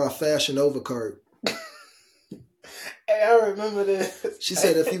you buy my Fashion Nova cart. Hey, I remember this. She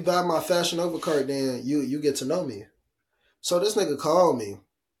said, if you buy my Fashion Nova cart, then you get to know me. So this nigga called me.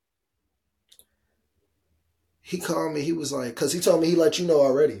 He called me. He was like, because he told me he let you know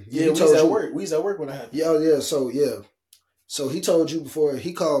already. Yeah, we was at work. We was at work when it happened. Yeah. So he told you before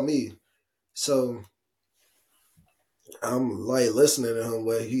he called me. So I'm like listening to him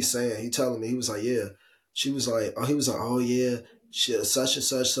what he's saying. He telling me, he was like, yeah. She was like, oh yeah, she such and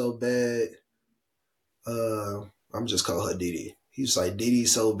such so bad. I'm just call her Didi. He was like,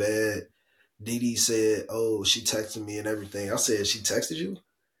 Didi's so bad. Didi said, oh, she texted me and everything. I said, she texted you?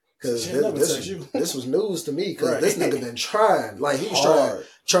 Because this was news to me. Because this nigga been trying. Like, he was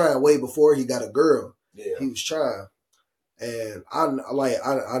trying way before he got a girl. Yeah. He was trying. And I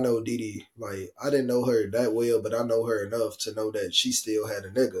know Didi. Like, I didn't know her that well, but I know her enough to know that she still had a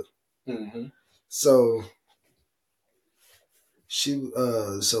nigga. Mm-hmm. So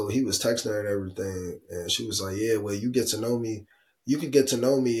so he was texting her and everything, and she was like, yeah, well, you get to know me. You could get to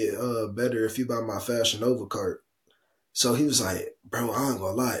know me better if you buy my Fashion Nova cart. So he was like, bro, I ain't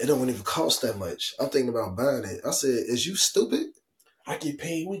gonna lie, it don't even cost that much. I'm thinking about buying it. I said, is you stupid? I get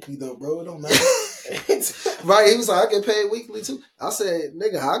paid weekly though, bro. It don't matter. Right, he was like, I get paid weekly too. I said,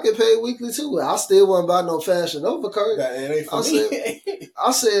 nigga, I get paid weekly too. I still wouldn't buy no Fashion Nova cart. It ain't for me.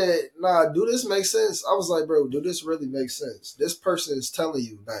 I said, nah, do this make sense? I was like, bro, do this really make sense? This person is telling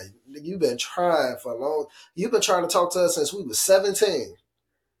you, like, you've been trying for a long. You've been trying to talk to us since we was 17.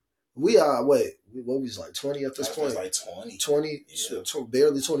 We are wait, what was like 20 at this I point? was like 20. 20, Yeah.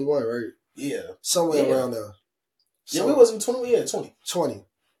 barely 21, right? Yeah. Somewhere around there. Yeah, we wasn't 20. Yeah, 20. 20.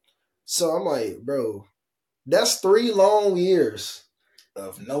 So I'm like, bro, that's 3 long years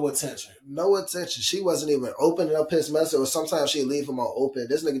of no attention. No attention. She wasn't even opening up his message, or sometimes she'd leave him on open.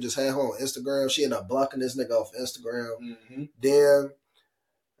 This nigga just had her on Instagram. She ended up blocking this nigga off Instagram. Mm-hmm. Then,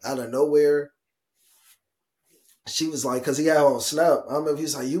 out of nowhere, she was like, because he had her on Snap. I remember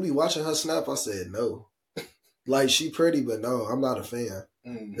he's like, you be watching her Snap? I said, no. Like, she pretty, but no, I'm not a fan.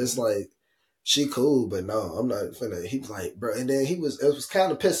 Mm-hmm. It's like, she cool, but no, I'm not finna. He was like, bro, and then it was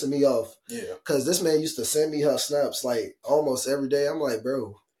kind of pissing me off. Yeah. Because this man used to send me her snaps like almost every day. I'm like,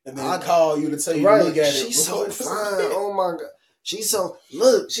 bro. And then I call you to tell you right, to look at it. She's so fine. Oh my God. She's so,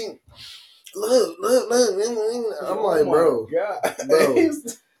 look. I'm like, bro. God. Bro.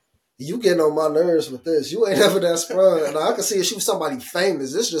 You getting on my nerves with this. You ain't ever that sprung. Now, I can see if she was somebody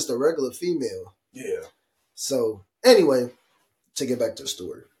famous. This is just a regular female. Yeah. So, anyway, to get back to the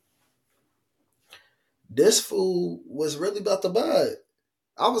story. This fool was really about to buy it.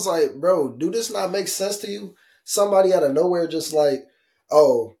 I was like, bro, do this not make sense to you? Somebody out of nowhere just like,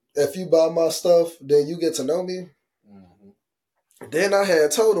 oh, if you buy my stuff, then you get to know me. Mm-hmm. Then I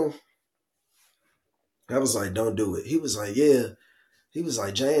had told him, I was like, don't do it. He was like, yeah. He was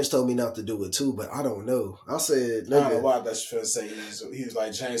like, James told me not to do it too, but I don't know. I said, nigga. I don't know why that's trying to say. He was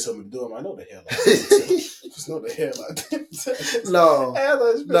like, James told me to do it. I know the hell I did. Just know the hell I did. No.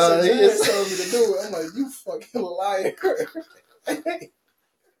 No, James told me to do it. I'm like, you fucking liar.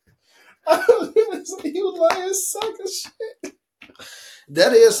 You lying suck of shit.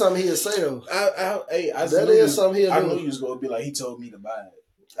 That is something he'll say though. That is something he'll do. I knew you was gonna be like, he told me to buy it.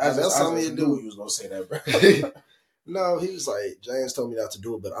 That's something he'll do. You was gonna say that, bro. No, he was like, James told me not to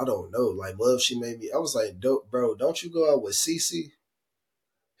do it, but I don't know. Like, what if she made me? I was like, bro, don't you go out with Cece?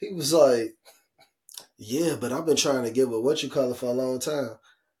 He was like, yeah, but I've been trying to give her what you call it for a long time.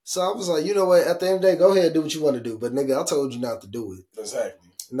 So I was like, you know what? At the end of the day, go ahead and do what you want to do. But nigga, I told you not to do it. Exactly.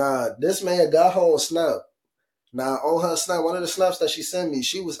 Nah, this man got her on Snap. Now, on her Snap, one of the snaps that she sent me,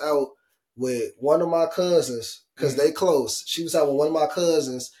 she was out with one of my cousins, because they close. She was out with one of my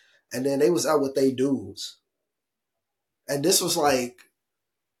cousins, and then they was out with they dudes. And this is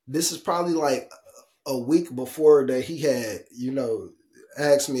probably like a week before that he had,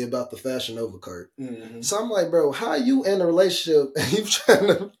 asked me about the Fashion Nova cart. Mm-hmm. So I'm like, bro, how you in a relationship and you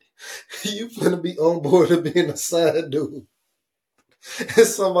finna be on board of being a side dude in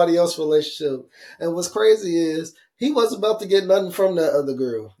somebody else's relationship? And what's crazy is he wasn't about to get nothing from that other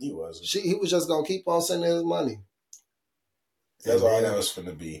girl. He wasn't. He was just gonna keep on sending his money. That's all that was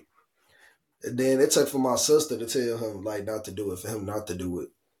finna be. And then it took for my sister to tell him like not to do it, for him not to do it.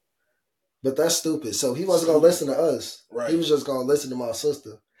 But that's stupid. So he wasn't going to listen to us. Right. He was just going to listen to my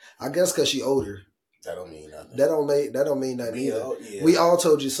sister. I guess because she older. That don't mean nothing. That don't mean nothing either. We all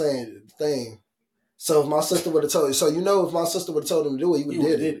told you the same thing. So if my sister would have told you, if my sister would have told him to do it, you would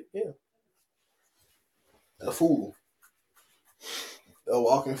have did it. Yeah. A fool. A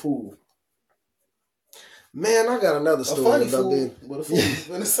walking fool. Man, I got another story. A funny fool. What a fool was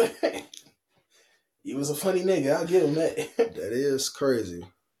going to say. He was a funny nigga. I'll give him that. That is crazy.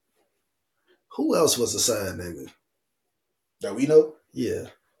 Who else was a side nigga? That we know? Yeah.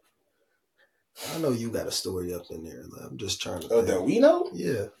 I know you got a story up in there. I'm just trying to think. That we know?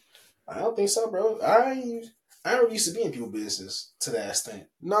 Yeah. I don't think so, bro. I don't used to be in people's business to that extent.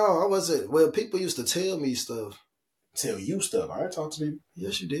 No, I wasn't. Well, people used to tell me stuff. Tell you stuff? I didn't talk to people.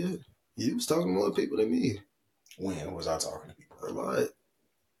 Yes, you did. You was talking to more people than me. When was I talking to people? A lot.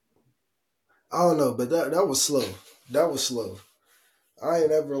 I don't know, but that was slow. That was slow. I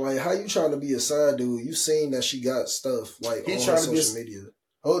ain't ever like, how you trying to be a side dude? You seen that she got stuff like on her social media.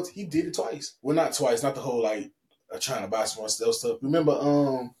 Oh, he did it twice. Well, not twice. Not the whole like trying to buy some more stuff.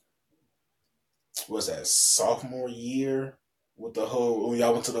 Remember, what's that, sophomore year with the whole, when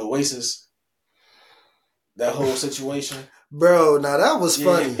y'all went to the Oasis? That whole situation? Bro, now that was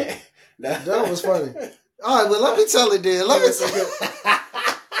funny. That was funny. All right, well, let me tell it then.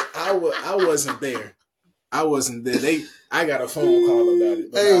 I wasn't there. I got a phone call about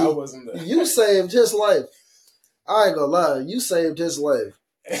it, but I wasn't there. You saved his life. I ain't gonna lie. You saved his life.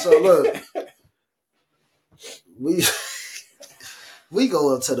 So look, we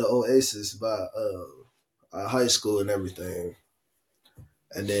go up to the Oasis by our high school and everything,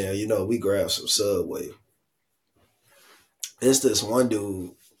 and then we grab some Subway. It's this one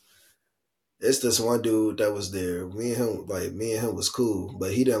dude that was there. Me and him was cool,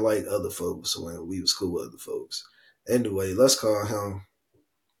 but he didn't like other folks when we was cool with other folks. Anyway, let's call him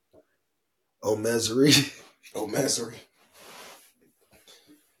O'Mesery. O'Mesery.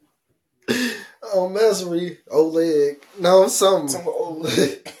 On Misery, Oleg. No, something. Some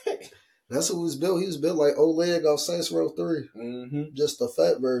Oleg. That's who he was built. He was built like Oleg off Saints Row 3. Mm-hmm. Just the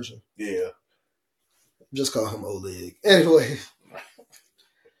fat version. Yeah. Just call him Oleg. Anyway.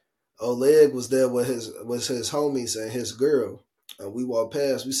 Oleg was there with his homies and his girl. And we walked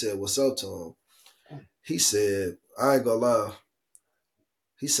past, we said, what's up to him? He said, I ain't gonna lie.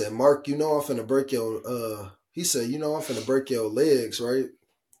 He said, Mark, you know I'm finna break your he said, you know I'm finna break your legs, right?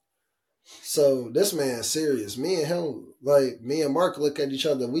 So this man's serious. Me and him, like me and Mark look at each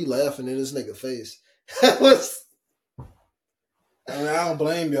other and we laughing in this nigga face. Was I mean, I don't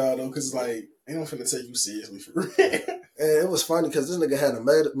blame y'all though, cause like they don't finna take you seriously for real. And it was funny because this nigga had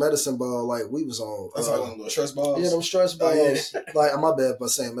a medicine ball like we was on. That's like them little stress balls. Yeah, them stress balls. Oh, yeah. Like, my bad by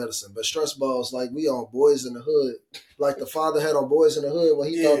saying medicine, but stress balls like we on Boys in the Hood. Like the father had on Boys in the Hood when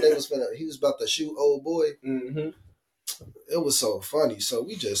he thought he was about to shoot old boy. Mm-hmm. It was so funny. So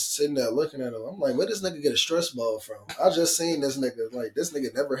we just sitting there looking at him. I'm like, where this nigga get a stress ball from? I just seen this nigga. Like, this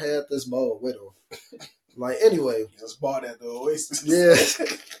nigga never had this ball with him. Like, anyway. He just bought at the Oasis. Yeah.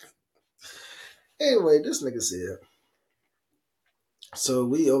 Anyway, this nigga said. So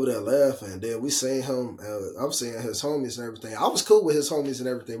we over there laughing. Then we seen him. I'm seeing his homies and everything. I was cool with his homies and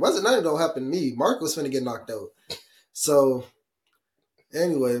everything. Wasn't nothing gonna happen to me. Mark was finna get knocked out. So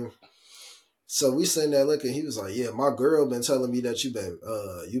anyway, so we sitting there looking. He was like, "Yeah, my girl been telling me that you've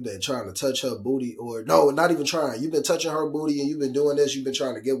been trying to touch her booty, or no, not even trying. You've been touching her booty and you've been doing this. You've been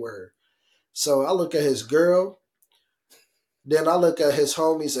trying to get with her." So I look at his girl. Then I look at his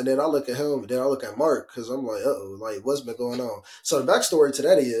homies, and then I look at him, and then I look at Mark, because I'm like, uh-oh, like, what's been going on? So the backstory to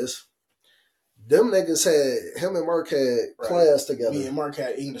that is, them niggas him and Mark had class together. Me and Mark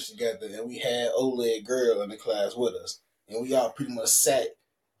had English together, and we had Oleg girl in the class with us. And we all pretty much sat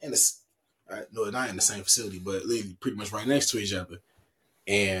in the, no, not in the same facility, but pretty much right next to each other.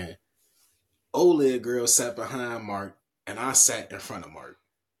 And Oleg girl sat behind Mark, and I sat in front of Mark.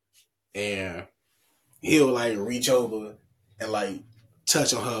 And he'll, like, reach over and like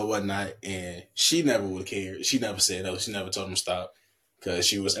touch on her or whatnot, and she never would have cared. She never said no. She never told him to stop because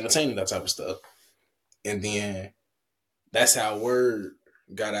she was entertaining that type of stuff. And then that's how word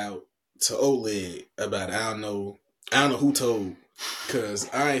got out to Oleg about it. I don't know who told, because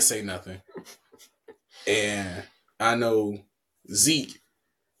I ain't say nothing. And I know Zeke,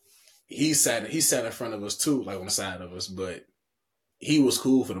 he sat in front of us too, like on the side of us, but he was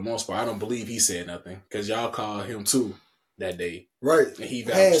cool for the most part. I don't believe he said nothing because y'all called him too that day, right? And he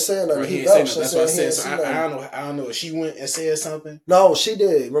ain't saying nothing. Right, he vouched. That's what I said. So I don't know if she went and said something. No, she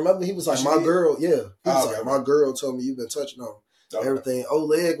did. Remember, he was like, my girl. Yeah, he was like, my girl told me you've been touching on everything.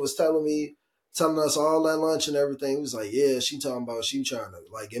 Oleg was telling us all that lunch and everything. He was like, yeah, she talking about she trying to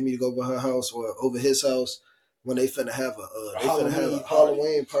like get me to go over her house or over his house when they finna have a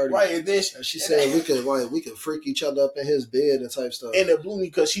Halloween party. Right, and then she said we could freak each other up in his bed and type stuff. And it blew me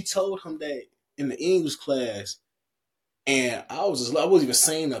because she told him that in the English class. And I wasn't even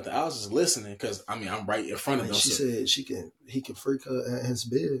saying nothing. I was just listening because I'm right in front of them. She said he can freak her at his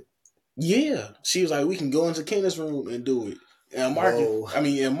bed. Yeah, she was like, we can go into Kenneth's room and do it. And Mark,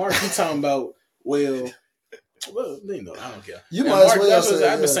 he talking about well, you know, I don't care. You might as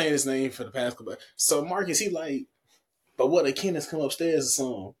well. I've been saying his name for the past couple. So Marcus, he like, but what if Kenneth come upstairs or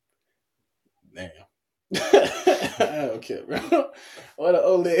something? Damn, I don't care, bro. What if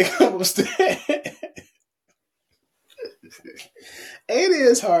Oleg come upstairs? It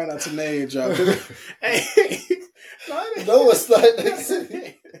is hard not to name drop. Hey, no, it's not.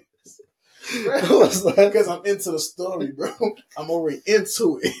 Because I'm into the story, bro. I'm already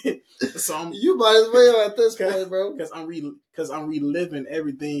into it. So you might as well at this point, bro. Because I'm reliving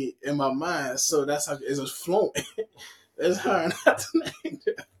everything in my mind. So that's how it's just flowing. It's hard not to name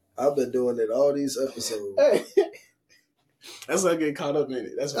drop. I've been doing it all these episodes. Hey. That's why I get caught up in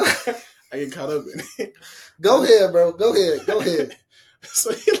it. That's why I get caught up in it. Go ahead, bro. Go ahead.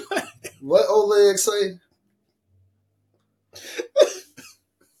 So he like, what Oleg say?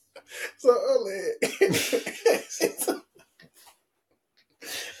 So Oleg, he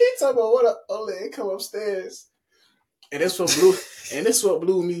talking about what Oleg come upstairs, and that's what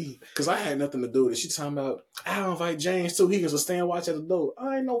blew me because I had nothing to do with it. She talking about I'll invite James too. He can just stand watch at the door.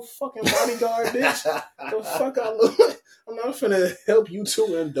 I ain't no fucking bodyguard, bitch. The fuck I look like? I'm not finna help you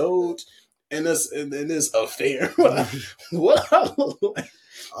two indulge in this affair. What I look like?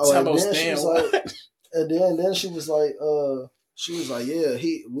 And then she was like, yeah,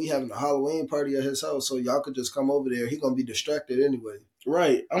 we having a Halloween party at his house, so y'all could just come over there. He gonna be distracted anyway.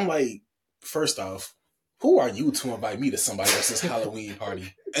 Right. I'm like, first off, who are you to invite me to somebody else's Halloween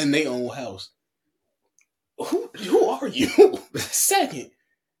party in their own house? Who are you? Second,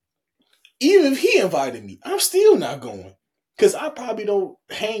 Even if he invited me, I'm still not going. Because I probably don't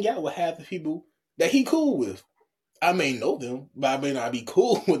hang out with half the people that he cool with. I may know them, but I may not be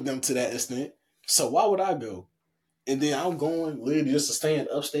cool with them to that extent. So why would I go? And then I'm going literally just to stand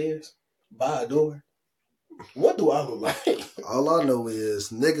upstairs by a door. What do I look like? All I know is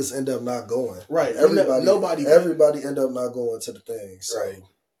niggas end up not going. Right. Everybody end up not going to the thing. So right.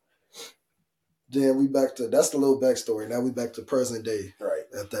 Then we back to, that's the little backstory. Now we back to present day. Right.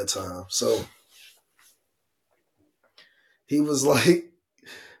 At that time. So he was like,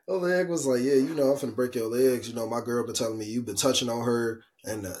 Oleg was like, yeah, I'm finna break your legs. My girl been telling me you've been touching on her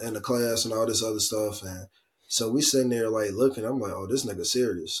in the class and all this other stuff. And so we sitting there like looking. I'm like, oh, this nigga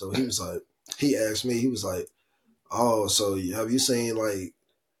serious. So he was like, he asked me, he was like, oh, so have you seen like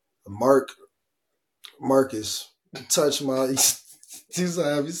Marcus touch my, he's like,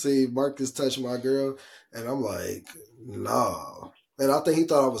 have you seen Marcus touch my girl? And I'm like, nah. And I think he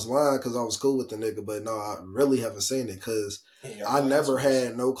thought I was lying because I was cool with the nigga, but no, I really haven't seen it because I never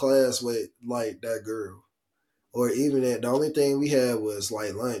had no class with like that girl, or even that. The only thing we had was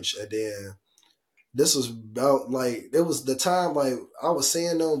like lunch, and then this was about like it was the time like I was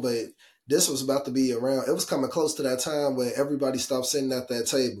seeing them, but this was about to be around. It was coming close to that time where everybody stopped sitting at that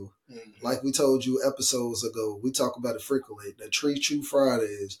table. Mm-hmm. Like we told you episodes ago, we talk about it frequently. The Treat You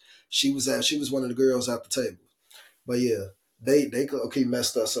Fridays. She was one of the girls at the table, but yeah. They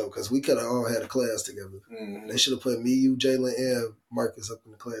messed us up because we could have all had a class together. Mm-hmm. They should have put me, you, Jalen, and Marcus up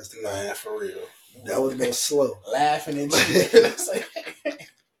in the class together. Nah, for real. That would have been slow. Laughing and cheating.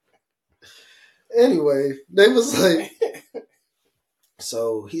 Anyway, they was like,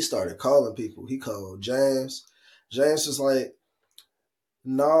 so he started calling people. He called James. James was like,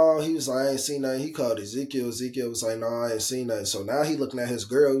 no, he was like, I ain't seen nothing. He called Ezekiel. Ezekiel was like, no, I ain't seen nothing. So now he looking at his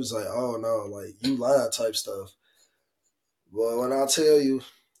girl. He was like, oh no, like you lied type stuff. Well, when I tell you,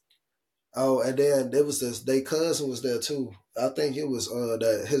 and then there was their cousin was there too. I think it was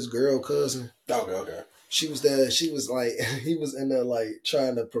that his girl cousin. Okay. She was there. She was like, he was in there like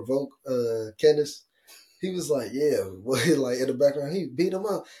trying to provoke Kenneth. He was like, yeah, like in the background, he beat him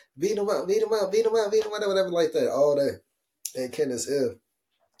up, whatever like that, all that. And Kenneth's ear.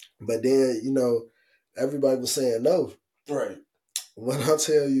 But then, everybody was saying no. Right. When I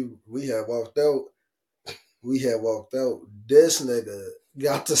tell you, we had walked out. This nigga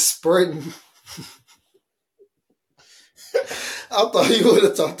got to sprinting. I thought you would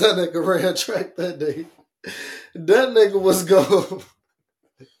have thought that nigga ran track that day. That nigga was gone.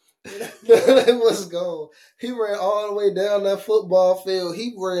 That nigga was gone. He ran all the way down that football field.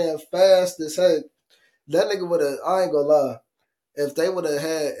 He ran fast as heck. That nigga would have, I ain't gonna lie. If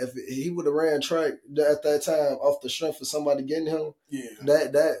he would have ran track at that time off the strength of somebody getting him,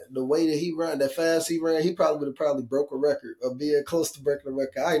 that the way that he ran, that fast he ran, he probably would have broke a record or being close to breaking a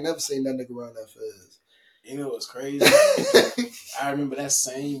record. I ain't never seen that nigga run that fast. You know what's crazy? I remember that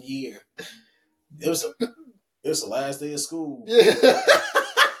same year. It was the last day of school. Yeah.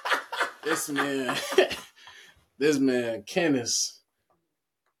 This man, Kenneth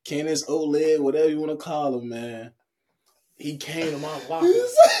Oleg, whatever you want to call him, man. He came to my locker.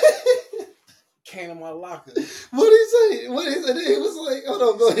 What did he say? He was like, hold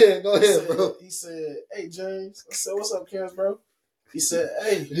on, go ahead, bro. He said, hey, James. I said, what's up, Kenneth, bro? He said,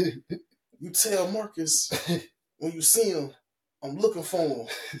 hey, you tell Marcus when you see him, I'm looking for him.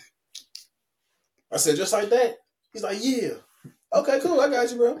 I said, just like that? He's like, yeah. Okay, cool, I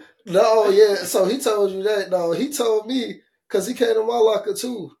got you, bro. No, yeah, so he told you that. No, he told me, because he came to my locker,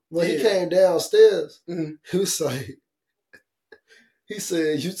 too. When he came downstairs, he was like, he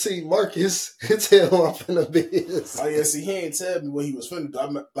said, you see Marcus and tell him I'm finna be his. Oh, yeah, see, he ain't tell me what he was finna do.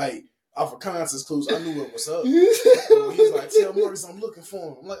 I'm like, off of context clues, I knew what was up. He's like, tell Marcus I'm looking for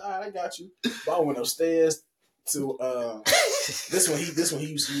him. I'm like, all right, I got you. But I went upstairs to, this one he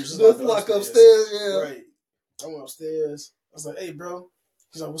used to use. This lock upstairs, yeah. Right. I went upstairs. I was like, hey, bro.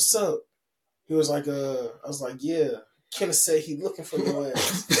 He's like, what's up? He was like, I was like, yeah. Kenneth said he looking for your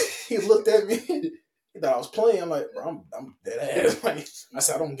ass. He looked at me. He thought I was playing. I'm like, bro, I'm dead ass. Like, I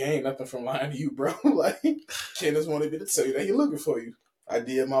said, I don't gain nothing from lying to you, bro. Like, Kenneth wanted me to tell you that he looking for you. I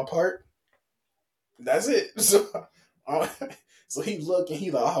did my part. That's it. So he looking. He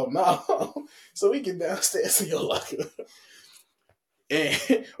like, oh no. So we get downstairs to your locker.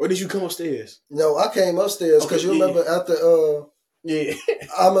 And or did you come upstairs? No, I came upstairs because you remember after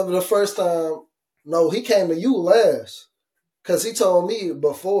I remember the first time. No, he came to you last. Cause he told me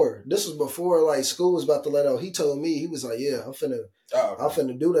before. This was before like school was about to let out. He told me, he was like, yeah, I'm finna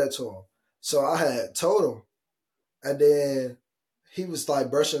do that to him. So I had told him. And then he was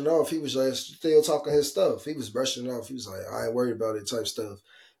like brushing it off. He was like still talking his stuff. He was brushing it off. He was like, I ain't worried about it type stuff.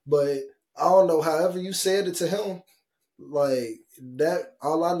 But I don't know. However you said it to him, like that.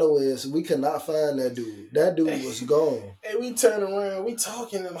 All I know is we could not find that dude. That dude was gone. Hey, we turned around. We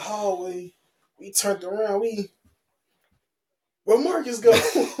talking in the hallway. We turned around. Where Marcus go?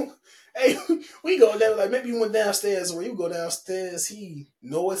 Hey, we go down. Like maybe he went downstairs. Or you go downstairs. He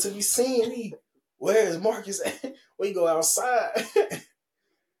nowhere to be seen. Where is Marcus at? We go outside.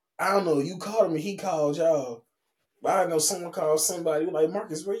 I don't know. You called him and he called y'all. But I know someone called somebody. Like,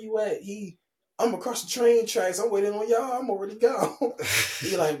 Marcus, where you at? I'm across the train tracks. I'm waiting on y'all. I'm already gone.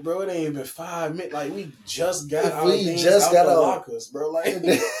 He like, bro, it ain't even 5 minutes. Like, we just got our things out the lockers, bro. Like,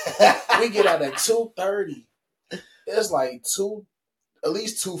 we get out at 2:30. It's like at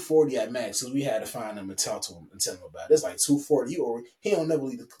least 2:40 at max, because we had to find him and talk to him and tell him about it. It's like 2:40. He don't never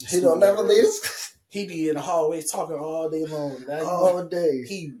leave the He don't never leave. He be in the hallways talking all day long. All day.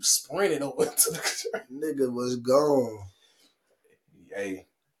 He sprinted over to the nigga was gone. Hey,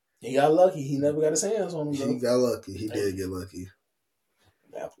 he got lucky. He never got his hands on him, though. He got lucky. He did get lucky.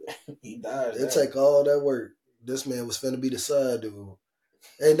 He died. It take all that work. This man was finna be the side dude.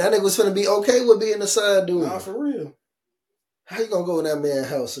 And that nigga was finna be okay with being the side dude. Nah, for real. How you gonna go in that man's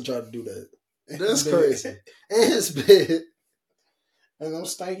house and try to do that? That's crazy. In his bed. And them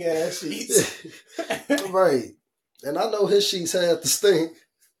stank ass sheets. Right. And I know his sheets had to stink.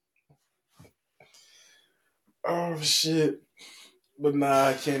 Oh, shit. But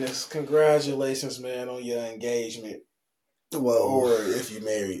nah, Kenneth, congratulations, man, on your engagement. Well, or if you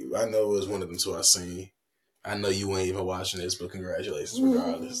married. I know it was one of them two I seen. I know you ain't even watching this, but congratulations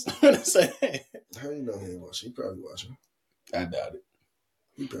regardless. How you know he ain't watching? He probably watching. I doubt it.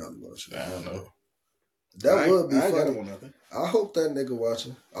 He probably watching. I don't know. That would be funny. funny. I hope that nigga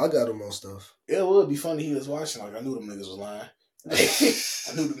watching. I got him on stuff. It would be funny he was watching. Like, I knew them niggas was lying.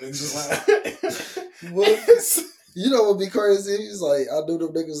 I knew them niggas was lying. What? You know what would be crazy? He's like, I knew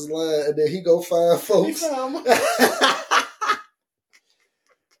them niggas was lying, and then he go find folks.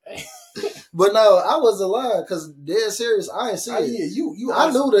 But no, I wasn't lying because dead serious. I ain't seen it. Yeah,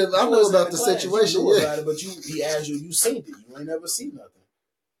 I knew that. I knew about the situation. You knew about it, but he asked you. You seen it. You ain't never seen nothing.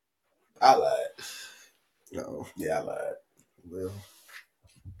 I lied. No. Yeah, I lied. Well,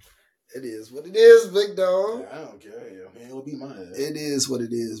 it is what it is, big dog. I don't care. Man, it'll be my head. It is what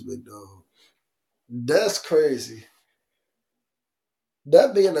it is, big dog. That's crazy.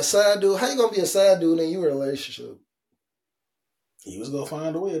 That being a side dude, how you gonna be a side dude and you in a relationship? He was gonna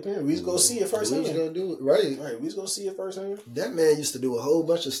find a way, apparently. We was gonna see it firsthand. We was gonna do it. Right. Right. We was gonna see it firsthand. That man used to do a whole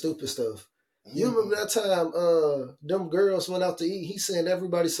bunch of stupid stuff. Mm-hmm. You remember that time them girls went out to eat, he sent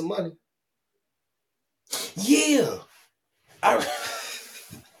everybody some money? Yeah.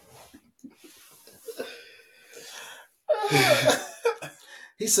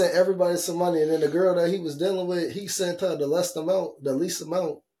 He sent everybody some money, and then the girl that he was dealing with, he sent her the least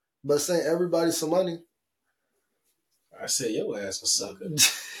amount, but sent everybody some money. I said, your ass a sucker.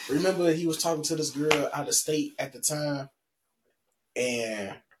 Remember, he was talking to this girl out of state at the time,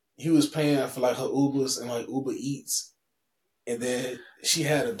 and he was paying for like her Ubers and like Uber Eats, and then she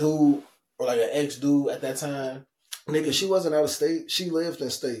had a dude or like an ex-dude at that time. Nigga, she wasn't out of state. She lived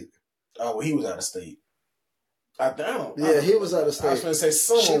in state. Oh, well, he was out of state. He was out of state. I was going to say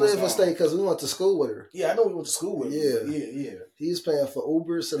someone. She lived in state because we went to school with her. Yeah, I know we went to school with her. Yeah. He's paying for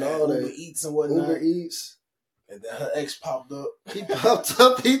Ubers and all that. Uber Eats and whatnot. Uber Eats. And then her ex popped up. He popped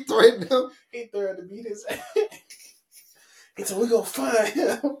up. He threatened him. He threatened to beat his ass. He said, we gonna find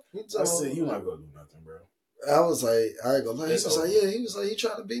him. I said, you not gonna do nothing, bro. I was like, I ain't gonna lie. He was like, yeah. He was like, he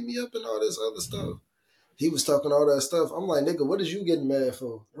trying to beat me up and all this other stuff. He was talking all that stuff. I'm like, nigga, what is you getting mad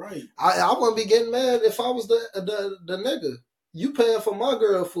for? Right. I wouldn't be getting mad if I was the nigga. You paying for my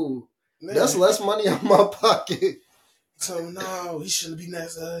girl food. Man. That's less money in my pocket. So no, he shouldn't be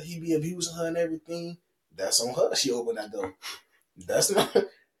next to her. He be abusing her and everything. That's on her. She opened that door. That's not.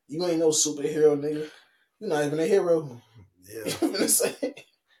 You ain't no superhero, nigga. You're not even a hero. Yeah. I'm gonna say.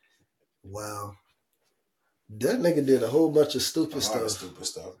 Wow. That nigga did a whole bunch of stupid stuff. Stupid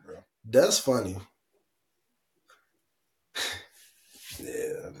stuff, bro. That's funny.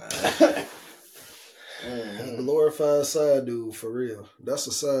 Yeah, man. Glorified side dude for real. That's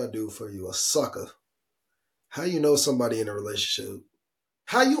a side dude for you, a sucker. How you know somebody in a relationship?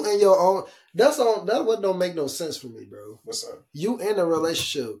 How you in your own? That what don't make no sense for me, bro. What's up? You in a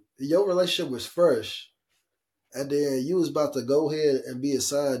relationship. Your relationship was fresh, and then you was about to go ahead and be a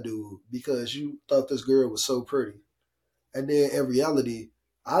side dude because you thought this girl was so pretty, and then in reality,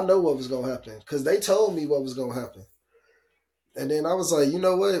 I know what was gonna happen because they told me what was gonna happen, and then I was like, you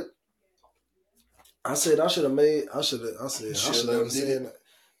know what? I said I should have said,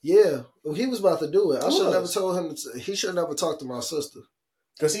 yeah, well, he was about to do it. I should have never told him. He should have never talked to my sister.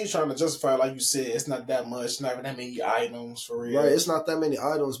 Because he's trying to justify, like you said, it's not that much, not that many items for real. Right, it's not that many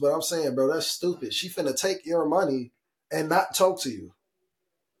items, but I'm saying, bro, that's stupid. She finna take your money and not talk to you.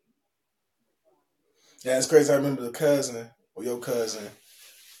 Yeah, it's crazy. I remember the cousin, or your cousin,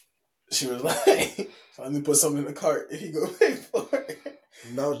 she was like, let me put something in the cart and he go pay for it.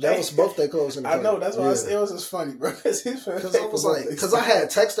 No, that was both their clothes in the cart. I know, that's why it was just funny, bro. Because I was like, because I had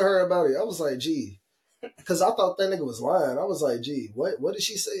texted her about it. I was like, gee. Because I thought that nigga was lying. I was like, gee, what did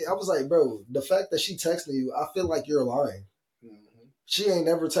she say? I was like, bro, the fact that she texted you, I feel like you're lying. Mm-hmm. She ain't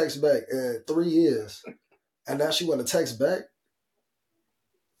never text back in 3 years. And now she want to text back?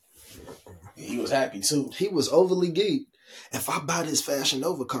 He was happy, too. He was overly geeked. If I buy this Fashion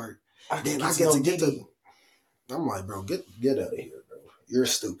Nova cart, then I get to get the... I'm like, bro, get out of here, bro. You're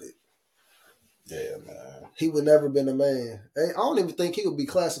stupid. Yeah, man. He would never been a man. I don't even think he would be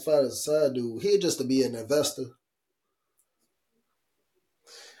classified as a side dude. He'd just be an investor.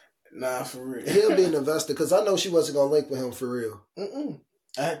 Nah, for real. He'll be an investor because I know she wasn't gonna link with him for real.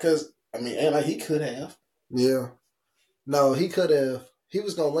 Because and like he could have. Yeah. No, he could have. He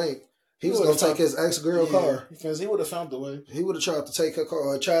was gonna link. He was gonna take his ex-girl car. Because he would have found the way. He would have tried to take her car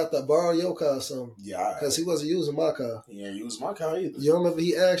or tried to borrow your car or something. Yeah. Because he wasn't using my car. He ain't using my car either. You remember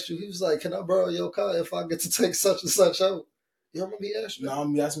he asked you, he was like, can I borrow your car if I get to take such and such out? You remember he asked you?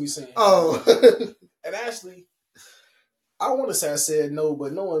 No, that's me saying. Oh. And actually, I want to say I said no,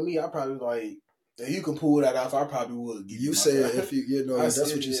 but knowing me, I probably like, if you can pull that off, I probably would give you said car. If you know, that's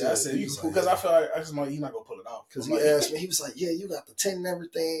what you said. I said you can pull, because I feel like he's not gonna pull it off. Because he asked me, he was like, yeah, you got the tent and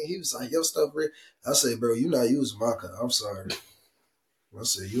everything. He was like, your stuff real. I said, bro, you not using my car. I'm sorry. I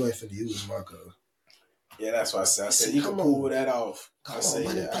said, you ain't finna use my car. Yeah, that's what I said. I said, you can pull that off. Come on,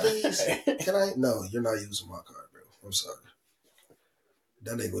 buddy, please. Can I? No, you're not using my car, bro. I'm sorry.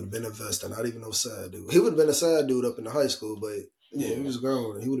 That nigga would have been investor, not even no side dude. He would have been a side dude up in the high school, but yeah, he was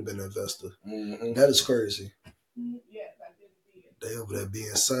grown. He would have been an investor. Mm-hmm. That is crazy. Yes, I did see it. They over there being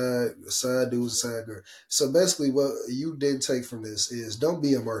side dudes, side girl. So basically, what you did take from this is don't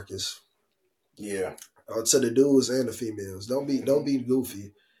be a Marcus. Yeah. To the dudes and the females, don't be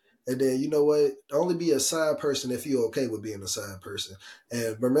goofy. And then, you know what? Only be a side person if you're okay with being a side person.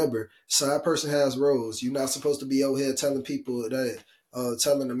 And remember, side person has roles. You're not supposed to be out here telling people that,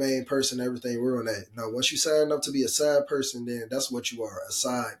 telling the main person everything ruin that. No, once you sign up to be a side person, then that's what you are, a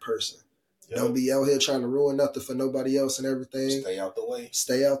side person. Yep. Don't be out here trying to ruin nothing for nobody else and everything. Stay out the way.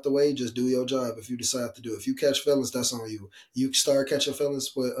 Stay out the way. Just do your job if you decide to do it. If you catch feelings, that's on you. You start catching feelings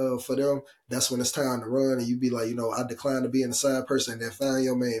for them, that's when it's time to run. And you be like, I decline to be in the side person, and then find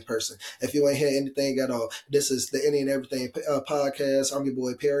your main person. If you ain't hear anything at all, this is the Any and Everything podcast. I'm your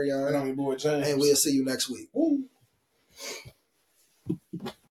boy Perrion. And I'm your boy James. And we'll see you next week. Woo.